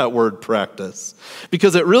freedom in that word, practice,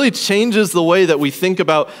 because it really changes the way that we think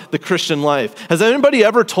about the Christian life. Has anybody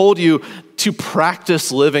ever told you to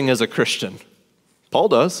practice living as a Christian? Paul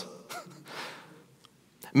does.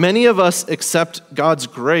 Many of us accept God's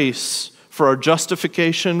grace for our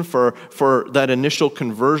justification, for that initial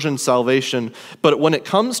conversion, salvation. But when it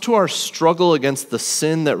comes to our struggle against the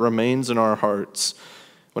sin that remains in our hearts,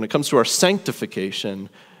 when it comes to our sanctification,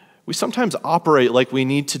 we sometimes operate like we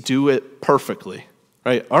need to do it perfectly,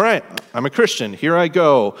 right? All right, I'm a Christian, here I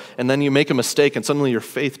go. And then you make a mistake and suddenly your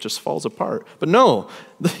faith just falls apart. But no,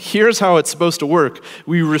 here's how it's supposed to work.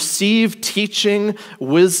 We receive teaching,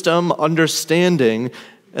 wisdom, understanding,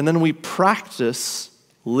 and then we practice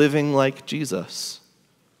living like Jesus.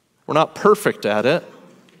 We're not perfect at it.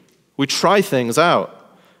 We try things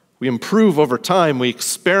out. We improve over time. We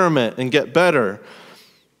experiment and get better.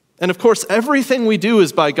 And of course, everything we do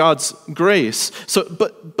is by God's grace.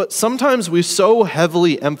 But sometimes we so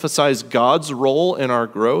heavily emphasize God's role in our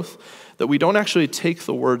growth that we don't actually take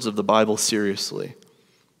the words of the Bible seriously.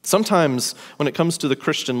 Sometimes when it comes to the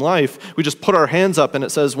Christian life, we just put our hands up and it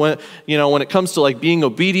says, when it comes to like being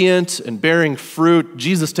obedient and bearing fruit,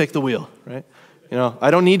 Jesus, take the wheel, right?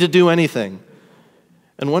 I don't need to do anything.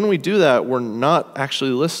 And when we do that, we're not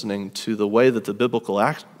actually listening to the way that the biblical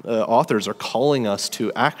authors are calling us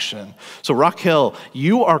to action. So Rock Hill,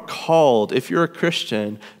 you are called, if you're a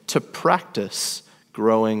Christian, to practice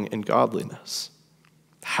growing in godliness.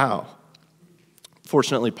 How?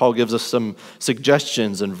 Fortunately, Paul gives us some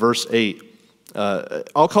suggestions in verse 8.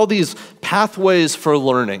 I'll call these pathways for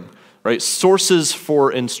learning, right? Sources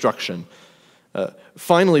for instruction.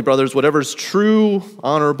 Finally, brothers, whatever is true,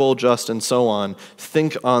 honorable, just, and so on,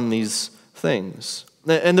 think on these things.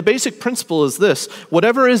 And the basic principle is this: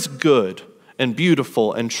 whatever is good and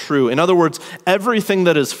beautiful and true, in other words, everything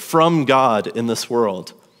that is from God in this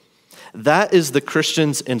world, that is the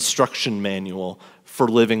Christian's instruction manual for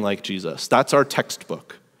living like Jesus. That's our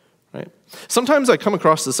textbook, right? Sometimes I come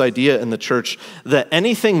across this idea in the church that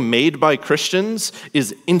anything made by Christians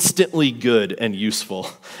is instantly good and useful,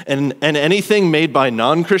 and anything made by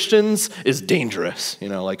non-Christians is dangerous.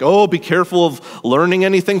 Like, oh, be careful of learning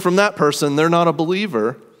anything from that person. They're not a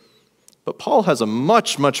believer. But Paul has a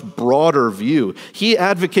much, much broader view. He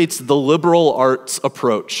advocates the liberal arts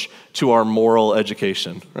approach to our moral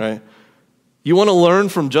education, right? You want to learn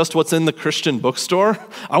from just what's in the Christian bookstore?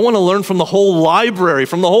 I want to learn from the whole library,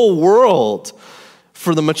 from the whole world.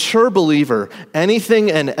 For the mature believer,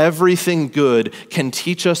 anything and everything good can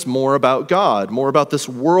teach us more about God, more about this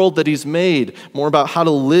world that he's made, more about how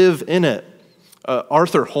to live in it.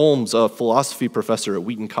 Arthur Holmes, a philosophy professor at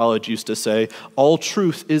Wheaton College, used to say, all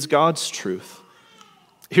truth is God's truth.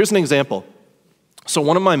 Here's an example. So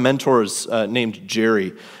one of my mentors named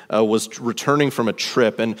Jerry was returning from a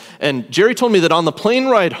trip, and Jerry told me that on the plane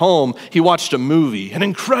ride home, he watched a movie, an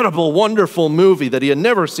incredible, wonderful movie that he had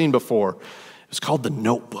never seen before. It was called The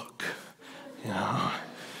Notebook,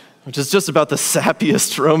 which is just about the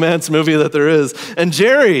sappiest romance movie that there is. And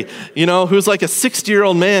Jerry, who's like a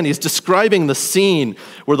 60-year-old man, he's describing the scene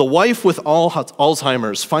where the wife with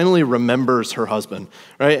Alzheimer's finally remembers her husband,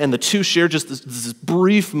 right? And the two share just this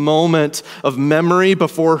brief moment of memory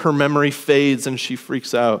before her memory fades and she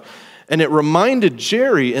freaks out. And it reminded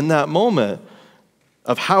Jerry in that moment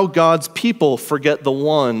of how God's people forget the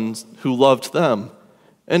ones who loved them.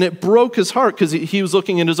 And it broke his heart because he was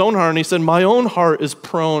looking at his own heart and he said, my own heart is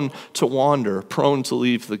prone to wander, prone to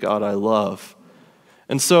leave the God I love.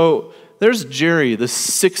 And so there's Jerry, this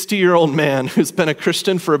 60-year-old man who's been a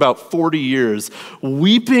Christian for about 40 years,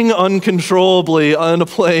 weeping uncontrollably on a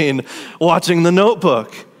plane, watching The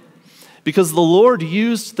Notebook. Because the Lord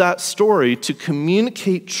used that story to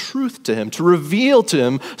communicate truth to him, to reveal to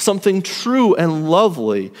him something true and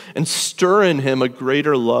lovely, and stir in him a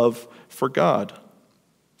greater love for God.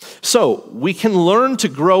 So, we can learn to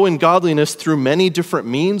grow in godliness through many different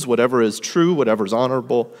means, whatever is true, whatever is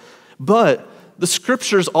honorable. But the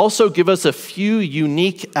scriptures also give us a few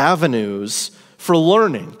unique avenues for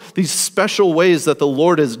learning, these special ways that the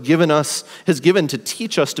Lord has given to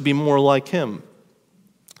teach us to be more like him.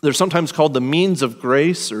 They're sometimes called the means of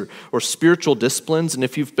grace or spiritual disciplines. And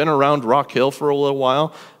if you've been around Rock Hill for a little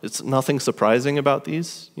while, it's nothing surprising about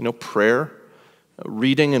these. Prayer,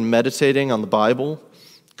 reading and meditating on the Bible,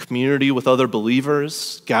 community with other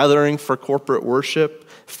believers, gathering for corporate worship,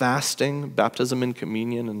 fasting, baptism and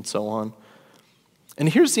communion, and so on. And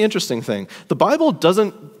here's the interesting thing. The Bible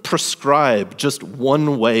doesn't prescribe just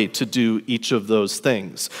one way to do each of those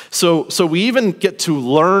things. So we even get to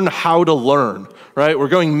learn how to learn, right? We're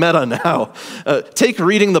going meta now. Take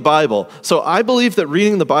reading the Bible. So I believe that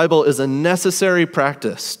reading the Bible is a necessary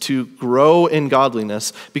practice to grow in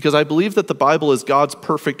godliness because I believe that the Bible is God's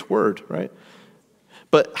perfect word, right?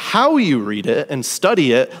 But how you read it and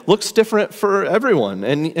study it looks different for everyone,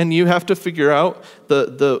 and you have to figure out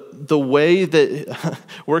the way that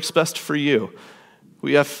works best for you.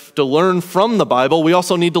 We have to learn from the Bible. We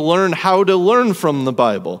also need to learn how to learn from the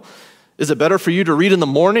Bible. Is it better for you to read in the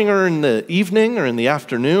morning or in the evening or in the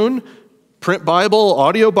afternoon? Print Bible,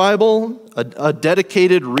 audio Bible, a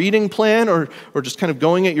dedicated reading plan, or just kind of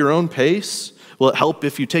going at your own pace? Will it help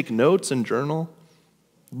if you take notes and journal?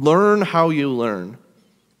 Learn how you learn.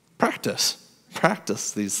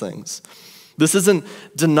 Practice these things. This isn't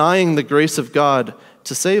denying the grace of God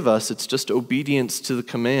to save us. It's just obedience to the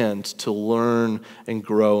command to learn and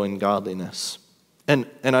grow in godliness. And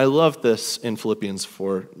I love this in Philippians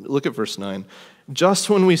 4. Look at verse 9.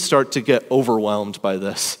 Just when we start to get overwhelmed by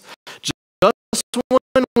this, just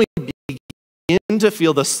when we begin to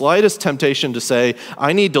feel the slightest temptation to say,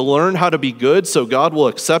 I need to learn how to be good so God will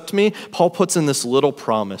accept me, Paul puts in this little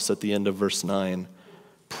promise at the end of verse 9.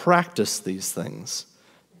 Practice these things,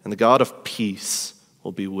 and the God of peace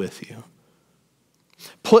will be with you.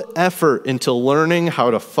 Put effort into learning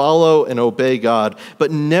how to follow and obey God, but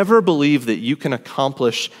never believe that you can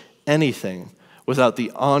accomplish anything without the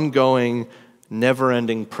ongoing,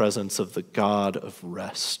 never-ending presence of the God of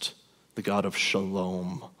rest, the God of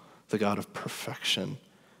shalom, the God of perfection.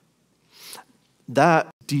 That's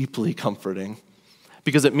deeply comforting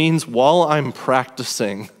because it means while I'm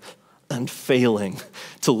practicing and failing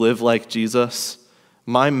to live like Jesus,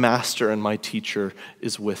 my master and my teacher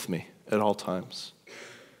is with me at all times.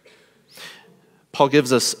 Paul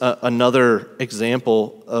gives us another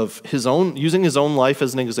example of his own, using his own life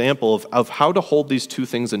as an example of how to hold these two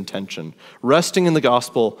things in tension, resting in the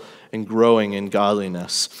gospel and growing in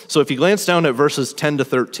godliness. So if you glance down at verses 10 to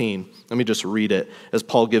 13, let me just read it as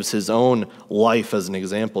Paul gives his own life as an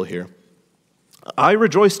example here. I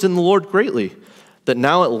rejoiced in the Lord greatly that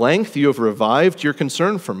now at length you have revived your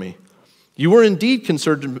concern for me. You were indeed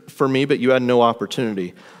concerned for me, but you had no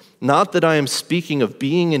opportunity. Not that I am speaking of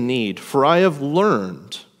being in need, for I have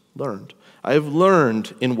learned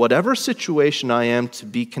in whatever situation I am to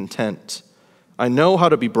be content. I know how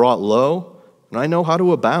to be brought low, and I know how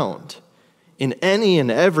to abound. In any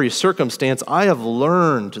and every circumstance, I have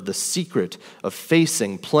learned the secret of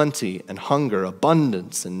facing plenty and hunger,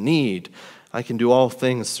 abundance and need. I can do all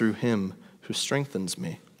things through him who strengthens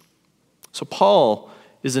me. So Paul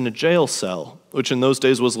is in a jail cell, which in those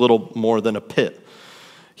days was little more than a pit.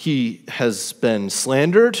 He has been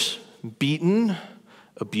slandered, beaten,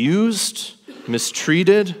 abused,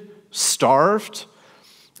 mistreated, starved,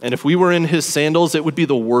 and if we were in his sandals, it would be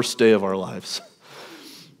the worst day of our lives.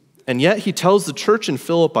 And yet he tells the church in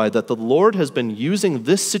Philippi that the Lord has been using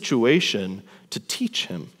this situation to teach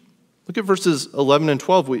him. Look at verses 11 and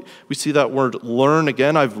 12. We see that word learn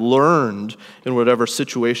again. I've learned in whatever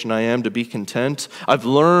situation I am to be content. I've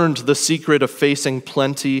learned the secret of facing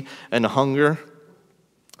plenty and hunger.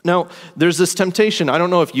 Now, there's this temptation. I don't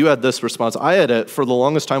know if you had this response. I had it for the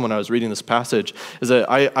longest time when I was reading this passage, is that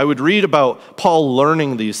I would read about Paul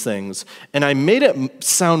learning these things, and I made it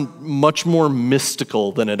sound much more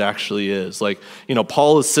mystical than it actually is. Like,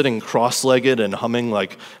 Paul is sitting cross-legged and humming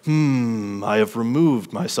like, I have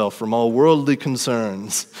removed myself from all worldly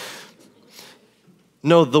concerns.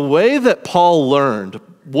 No, the way that Paul learned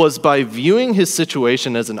was by viewing his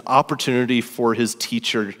situation as an opportunity for his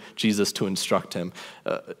teacher, Jesus, to instruct him.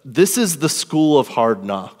 This is the school of hard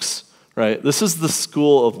knocks, right? This is the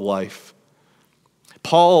school of life.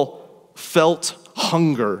 Paul felt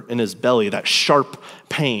hunger in his belly, that sharp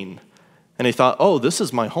pain, and he thought, this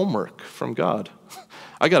is my homework from God.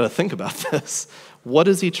 I got to think about this. What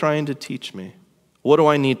is he trying to teach me? What do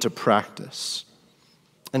I need to practice?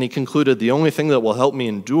 And he concluded, the only thing that will help me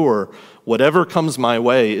endure whatever comes my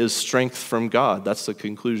way is strength from God. That's the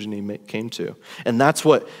conclusion he came to. And that's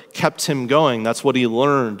what kept him going. That's what he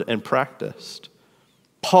learned and practiced.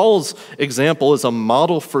 Paul's example is a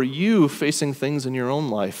model for you facing things in your own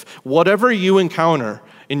life. Whatever you encounter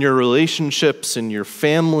in your relationships, in your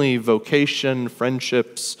family, vocation,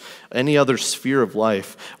 friendships, any other sphere of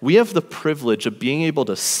life, we have the privilege of being able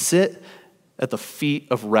to sit at the feet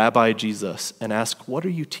of Rabbi Jesus and ask, what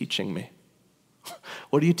are you teaching me?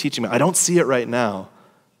 What are you teaching me? I don't see it right now,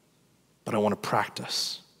 but I want to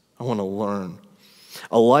practice. I want to learn.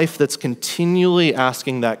 A life that's continually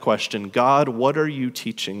asking that question, God, what are you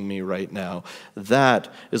teaching me right now?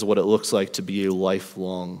 That is what it looks like to be a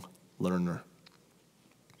lifelong learner.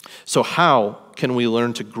 So how can we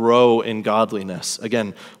learn to grow in godliness?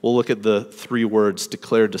 Again, we'll look at the 3 words,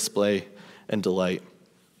 declare, display, and delight.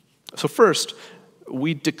 So first,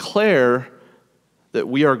 we declare that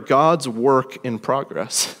we are God's work in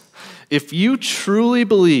progress. If we truly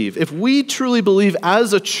believe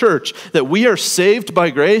as a church that we are saved by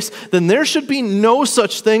grace, then there should be no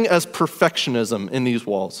such thing as perfectionism in these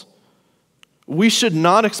walls. We should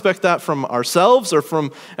not expect that from ourselves or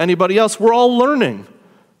from anybody else. We're all learning.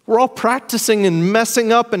 We're all practicing and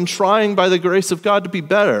messing up and trying by the grace of God to be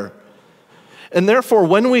better. And therefore,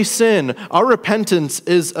 when we sin, our repentance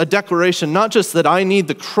is a declaration, not just that I need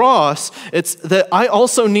the cross, it's that I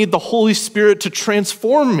also need the Holy Spirit to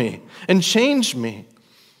transform me and change me.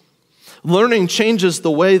 Learning changes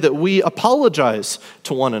the way that we apologize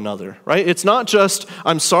to one another, right? It's not just,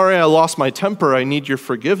 I'm sorry I lost my temper, I need your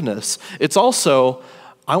forgiveness. It's also,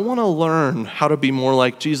 I want to learn how to be more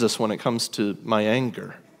like Jesus when it comes to my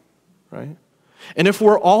anger, right? And if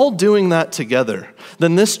we're all doing that together,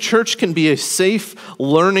 then this church can be a safe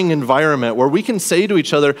learning environment where we can say to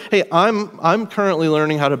each other, hey, I'm currently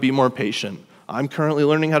learning how to be more patient. I'm currently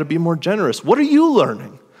learning how to be more generous. What are you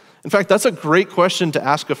learning? In fact, that's a great question to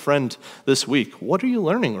ask a friend this week. What are you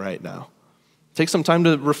learning right now? Take some time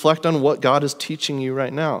to reflect on what God is teaching you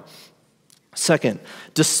right now. Second,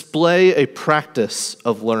 display a practice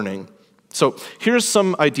of learning. So here's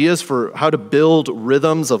some ideas for how to build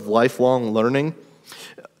rhythms of lifelong learning.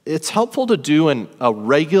 It's helpful to do a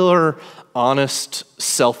regular, honest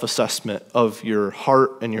self-assessment of your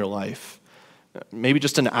heart and your life. Maybe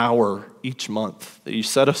just an hour each month that you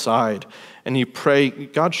set aside and you pray,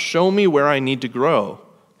 God, show me where I need to grow,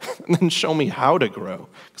 and then show me how to grow,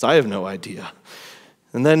 because I have no idea.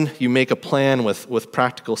 And then you make a plan with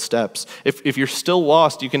practical steps. If you're still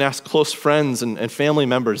lost, you can ask close friends and family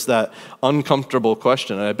members that uncomfortable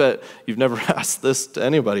question. And I bet you've never asked this to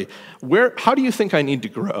anybody. How do you think I need to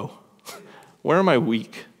grow? Where am I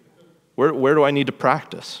weak? Where do I need to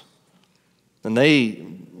practice? And they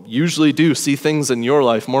usually do see things in your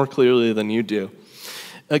life more clearly than you do.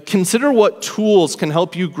 Consider what tools can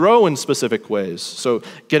help you grow in specific ways. So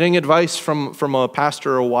getting advice from a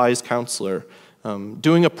pastor or a wise counselor,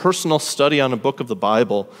 doing a personal study on a book of the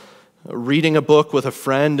Bible, reading a book with a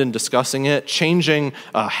friend and discussing it, changing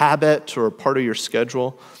a habit or part of your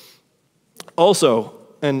schedule. Also,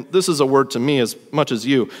 and this is a word to me as much as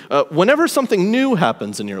you, whenever something new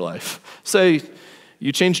happens in your life, say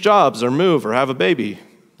you change jobs or move or have a baby,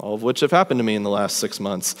 all of which have happened to me in the last 6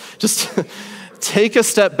 months, just take a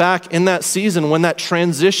step back in that season when that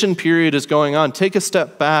transition period is going on. Take a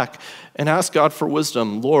step back and ask God for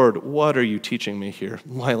wisdom. Lord, what are you teaching me here?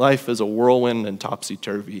 My life is a whirlwind and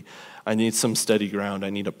topsy-turvy. I need some steady ground. I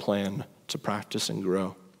need a plan to practice and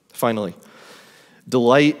grow. Finally,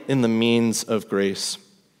 delight in the means of grace.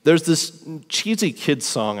 There's this cheesy kids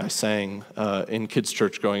song I sang in kids'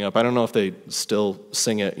 church growing up. I don't know if they still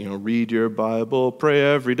sing it. Read your Bible, pray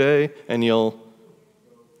every day, and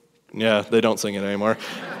yeah, they don't sing it anymore.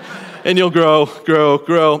 And you'll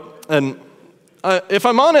grow. And if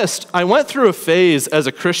I'm honest, I went through a phase as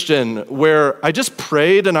a Christian where I just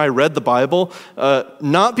prayed and I read the Bible,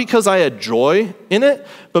 not because I had joy in it,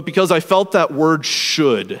 but because I felt that word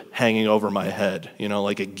should hanging over my head,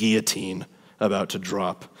 like a guillotine about to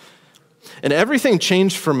drop. And everything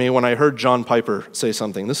changed for me when I heard John Piper say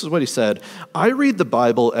something. This is what he said: I read the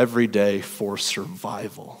Bible every day for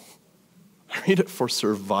survival. I read it for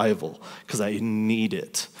survival because I need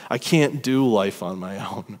it. I can't do life on my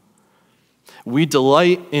own. We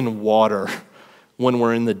delight in water when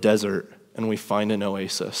we're in the desert and we find an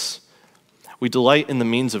oasis. We delight in the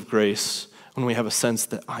means of grace when we have a sense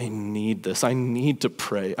that I need this. I need to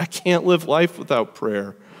pray. I can't live life without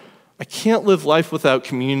prayer. I can't live life without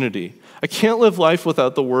community. I can't live life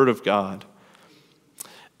without the Word of God.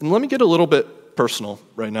 And let me get a little bit personal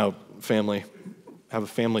right now, family. Have a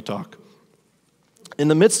family talk. In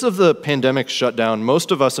the midst of the pandemic shutdown, most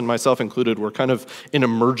of us, and myself included, were kind of in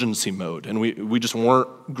emergency mode, and we just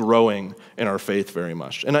weren't growing in our faith very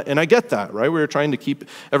much. And I get that, right? We were trying to keep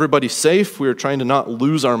everybody safe. We were trying to not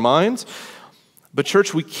lose our minds. But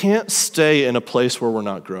church, we can't stay in a place where we're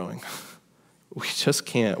not growing. We just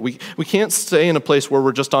can't. We can't stay in a place where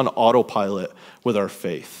we're just on autopilot with our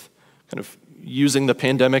faith, kind of using the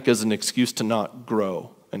pandemic as an excuse to not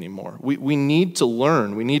grow anymore. We need to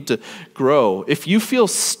learn. We need to grow. If you feel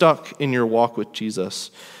stuck in your walk with Jesus,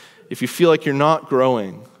 if you feel like you're not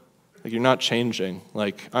growing, like you're not changing,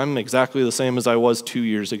 like I'm exactly the same as I was 2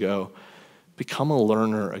 years ago, become a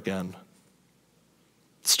learner again.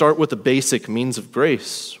 Start with the basic means of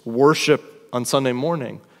grace. Worship on Sunday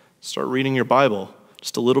morning. Start reading your Bible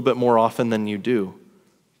just a little bit more often than you do.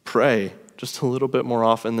 Pray just a little bit more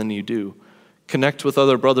often than you do. Connect with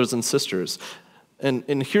other brothers and sisters.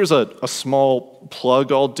 And here's a small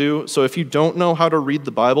plug I'll do. So if you don't know how to read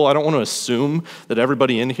the Bible, I don't want to assume that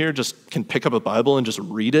everybody in here just can pick up a Bible and just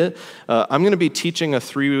read it. I'm going to be teaching a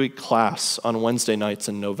 3-week class on Wednesday nights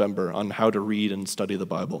in November on how to read and study the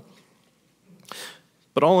Bible.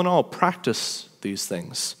 But all in all, practice these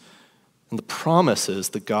things. And the promise is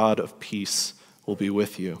the God of peace will be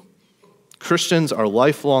with you. Christians are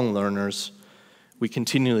lifelong learners. We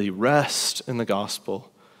continually rest in the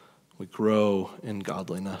gospel. We grow in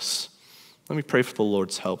godliness. Let me pray for the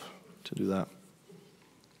Lord's help to do that.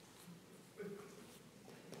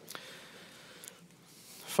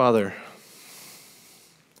 Father,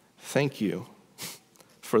 thank you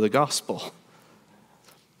for the gospel.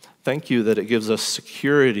 Thank you that it gives us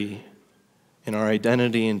security in our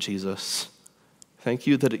identity in Jesus. Thank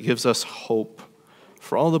you that it gives us hope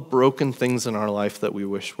for all the broken things in our life that we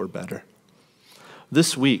wish were better.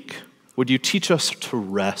 This week, would you teach us to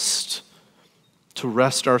rest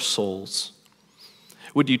our souls?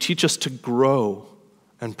 Would you teach us to grow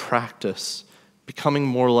and practice, becoming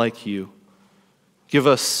more like you? Give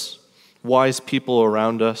us wise people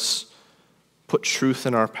around us. Put truth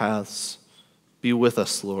in our paths. Be with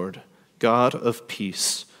us, Lord. God of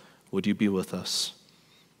peace, would you be with us?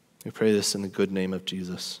 We pray this in the good name of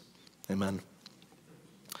Jesus. Amen.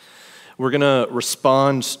 We're going to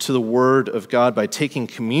respond to the word of God by taking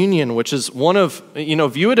communion, which is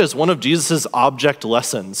view it as one of Jesus' object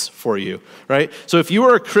lessons for you, right? So if you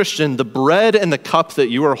are a Christian, the bread and the cup that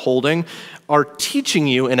you are holding are teaching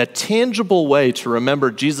you in a tangible way to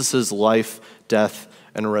remember Jesus' life, death,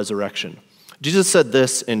 and resurrection. Jesus said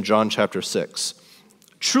this in John chapter 6.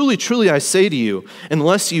 Truly, truly, I say to you,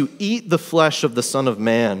 unless you eat the flesh of the Son of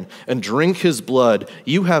Man and drink his blood,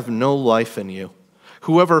 you have no life in you.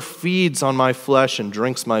 Whoever feeds on my flesh and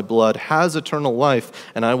drinks my blood has eternal life,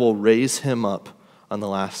 and I will raise him up on the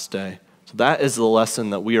last day. So that is the lesson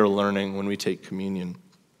that we are learning when we take communion.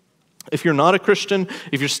 If you're not a Christian,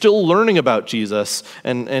 if you're still learning about Jesus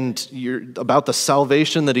and you're about the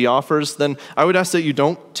salvation that he offers, then I would ask that you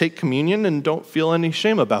don't take communion and don't feel any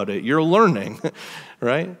shame about it. You're learning,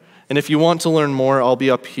 right? And if you want to learn more, I'll be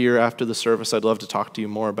up here after the service. I'd love to talk to you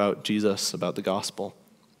more about Jesus, about the gospel.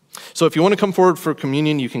 So if you want to come forward for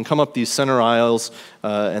communion, you can come up these center aisles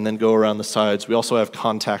and then go around the sides. We also have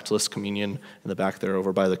contactless communion in the back there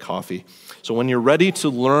over by the coffee. So when you're ready to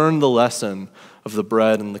learn the lesson of the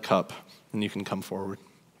bread and the cup, then you can come forward.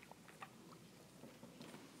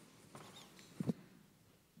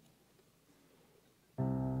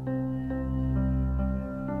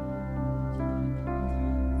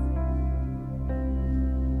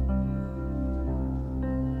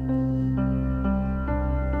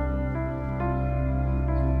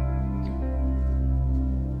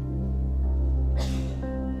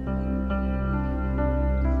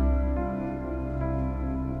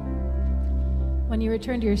 When you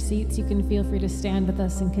return to your seats, you can feel free to stand with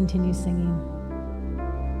us and continue singing.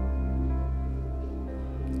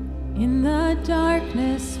 In the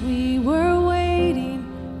darkness we were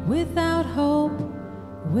waiting, without hope,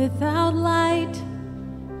 without light,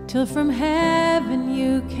 till from heaven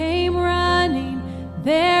you came running.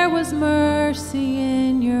 There was mercy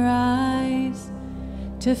in your eyes,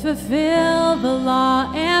 to fulfill the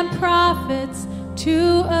law and prophets.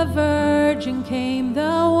 To a virgin came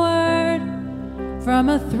the word, from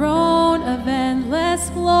a throne of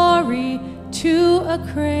endless glory to a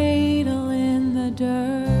cradle in the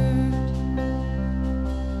dirt.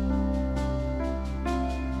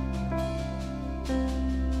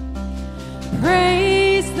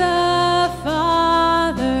 Praise the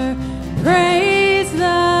Father, praise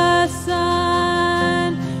the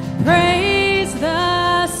Son, praise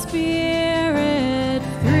the Spirit,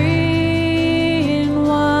 three in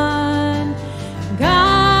one.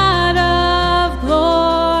 God of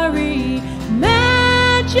glory,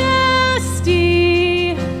 majesty,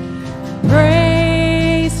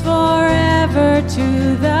 praise forever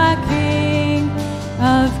to the King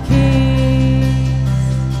of Kings.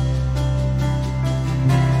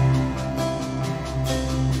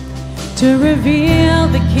 To reveal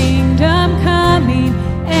the kingdom coming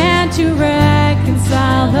and to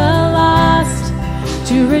reconcile the lost,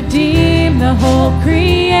 to redeem the whole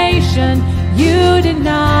creation. You did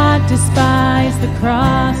not despise the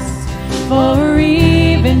cross, for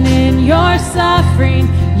even in your suffering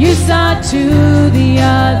You saw to the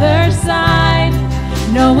other side,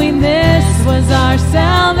 knowing this was our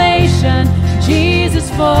salvation. Jesus,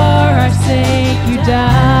 for our sake you died.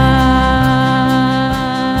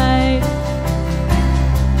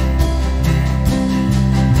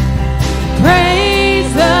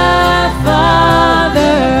 Praise the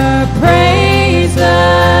Father, praise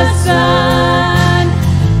the Son,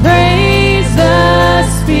 praise the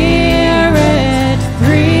Spirit,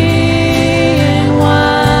 three in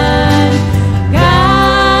one.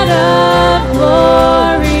 God of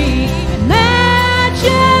glory, majesty,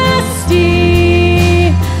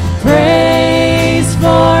 praise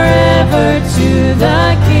forever to the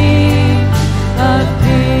King of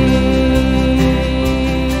Kings.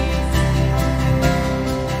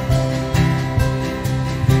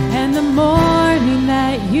 And the morning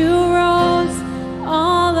that you rose,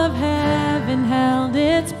 all of heaven held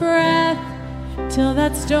its breath, till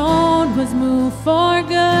that stone was moved for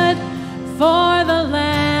good, for the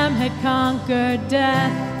Lamb had conquered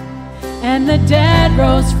death. And the dead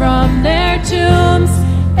rose from their tombs,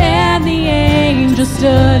 and the angels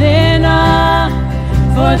stood in awe,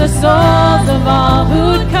 for the souls of all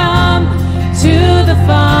who'd come to the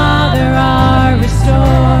Father are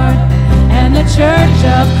restored. And the church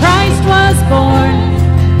of Christ was born,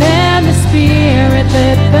 then the Spirit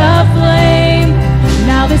lit the flame.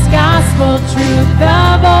 Now this gospel truth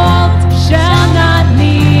of old shall not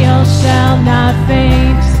kneel, shall not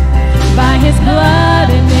faint. By his blood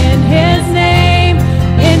and in his name,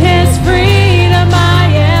 in his freedom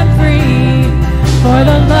I am free. For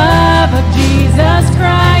the love of Jesus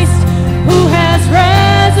Christ, who has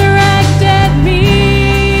resurrected me.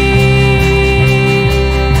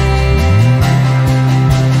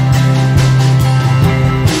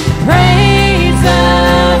 Praise the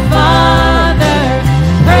Father,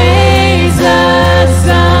 praise the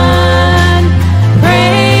Son,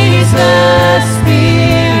 praise the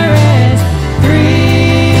Spirit,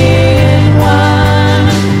 three in one.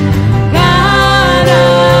 God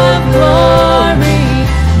of glory,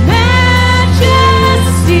 majesty,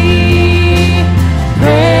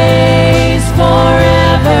 praise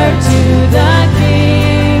forever to the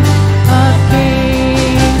King of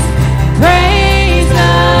Kings. Praise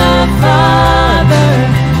the Father,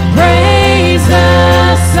 praise the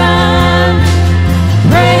Son,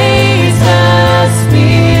 praise the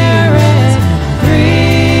Spirit,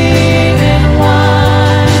 three in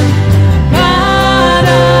one. God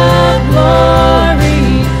of glory,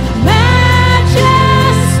 majesty,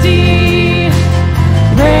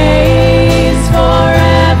 praise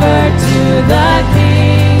forever to the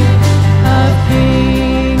King of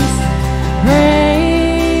Kings.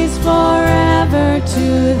 Praise forever to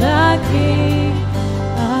the King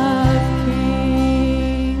of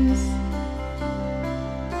Kings.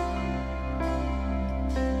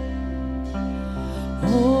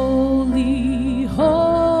 Holy,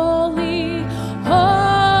 holy,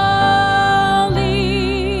 holy,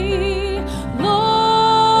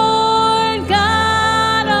 Lord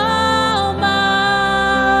God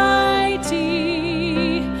Almighty.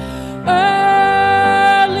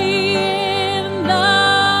 Early in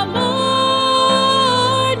the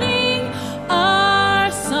morning,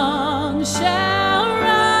 our song shall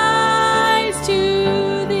rise to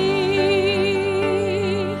thee.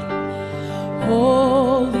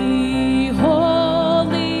 Holy,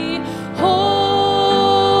 holy, holy,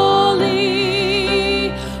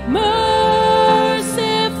 merciful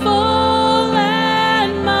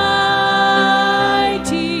and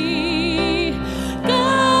mighty,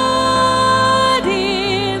 God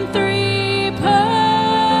in three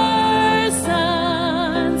persons,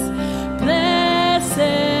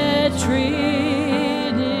 blessed Trinity.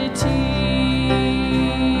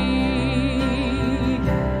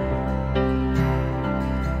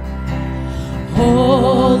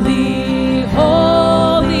 Holy,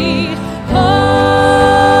 holy, holy,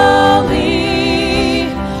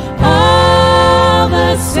 all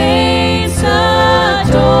the saints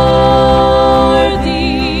adore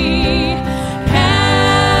thee,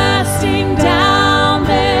 casting down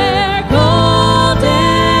their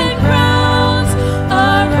golden crowns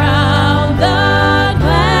around the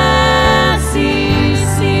glassy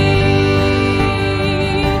sea.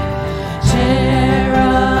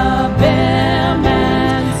 Cherubim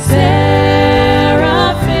and seraphim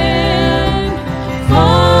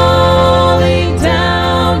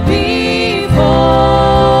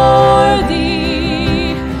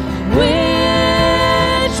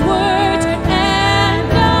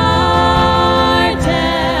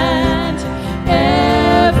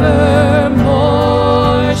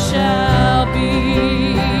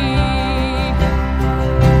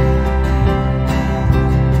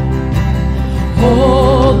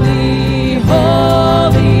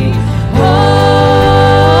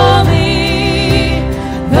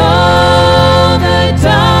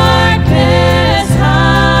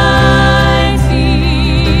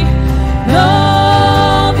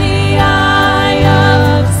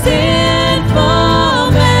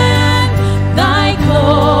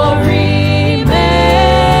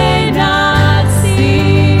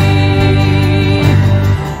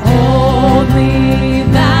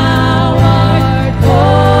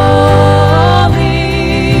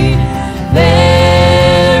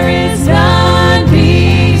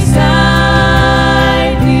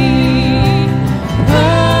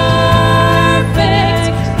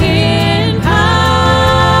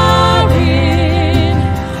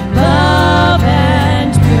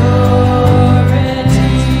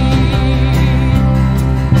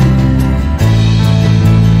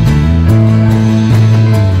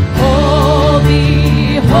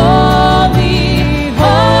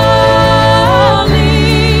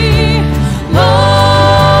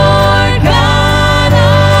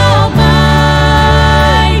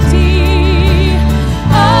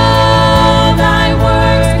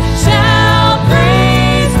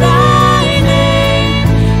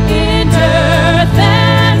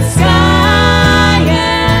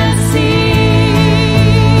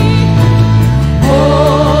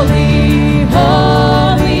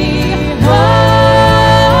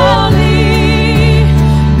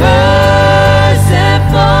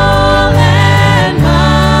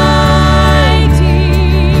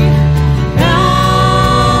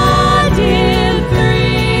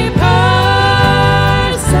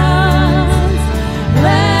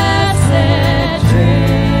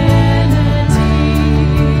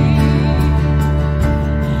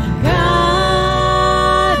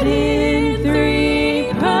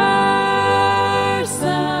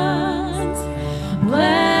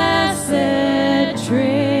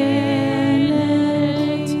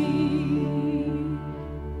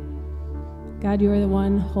God, you are the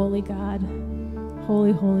one holy God.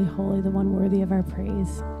 Holy, holy, holy, the one worthy of our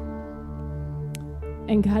praise.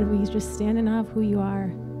 And God, we just stand in awe of who you are.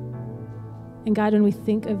 And God, when we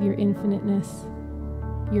think of your infiniteness,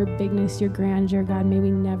 your bigness, your grandeur, God, may we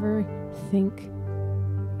never think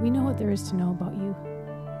we know what there is to know about you,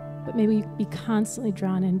 but may we be constantly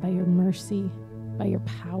drawn in by your mercy, by your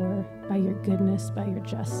power, by your goodness, by your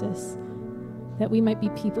justice, that we might be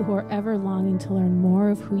people who are ever longing to learn more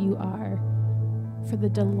of who you are for the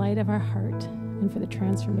delight of our heart and for the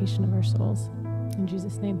transformation of our souls. In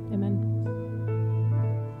Jesus' name, amen.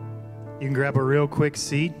 You can grab a real quick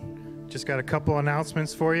seat. Just got a couple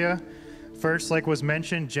announcements for you. First, like was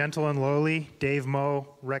mentioned, Gentle and Lowly. Dave Moe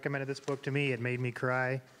recommended this book to me. It made me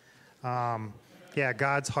cry.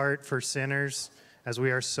 God's heart for sinners, as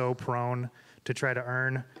we are so prone to try to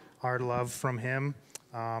earn our love from him.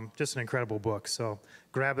 Just an incredible book. So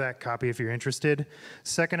grab that copy if you're interested.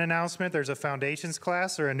 Second announcement, there's a foundations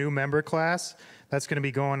class or a new member class. That's going to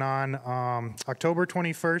be going on October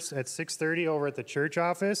 21st at 6:30 over at the church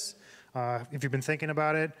office. If you've been thinking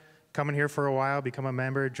about it, come in here for a while, become a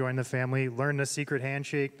member, join the family, learn the secret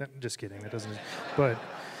handshake. Just kidding, that doesn't.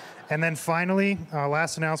 And then finally,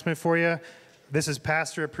 last announcement for you. This is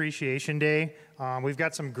Pastor Appreciation Day. We've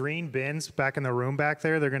got some green bins back in the room back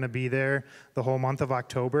there. They're going to be there the whole month of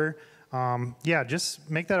October. Just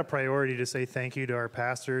make that a priority to say thank you to our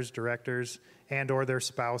pastors, directors, and or their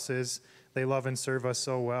spouses. They love and serve us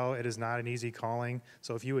so well. It is not an easy calling.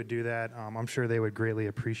 So if you would do that, I'm sure they would greatly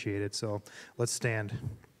appreciate it. So let's stand.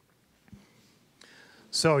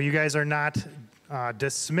 So you guys are not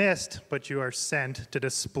dismissed, but you are sent to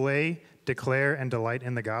display, declare, and delight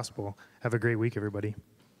in the gospel. Have a great week, everybody.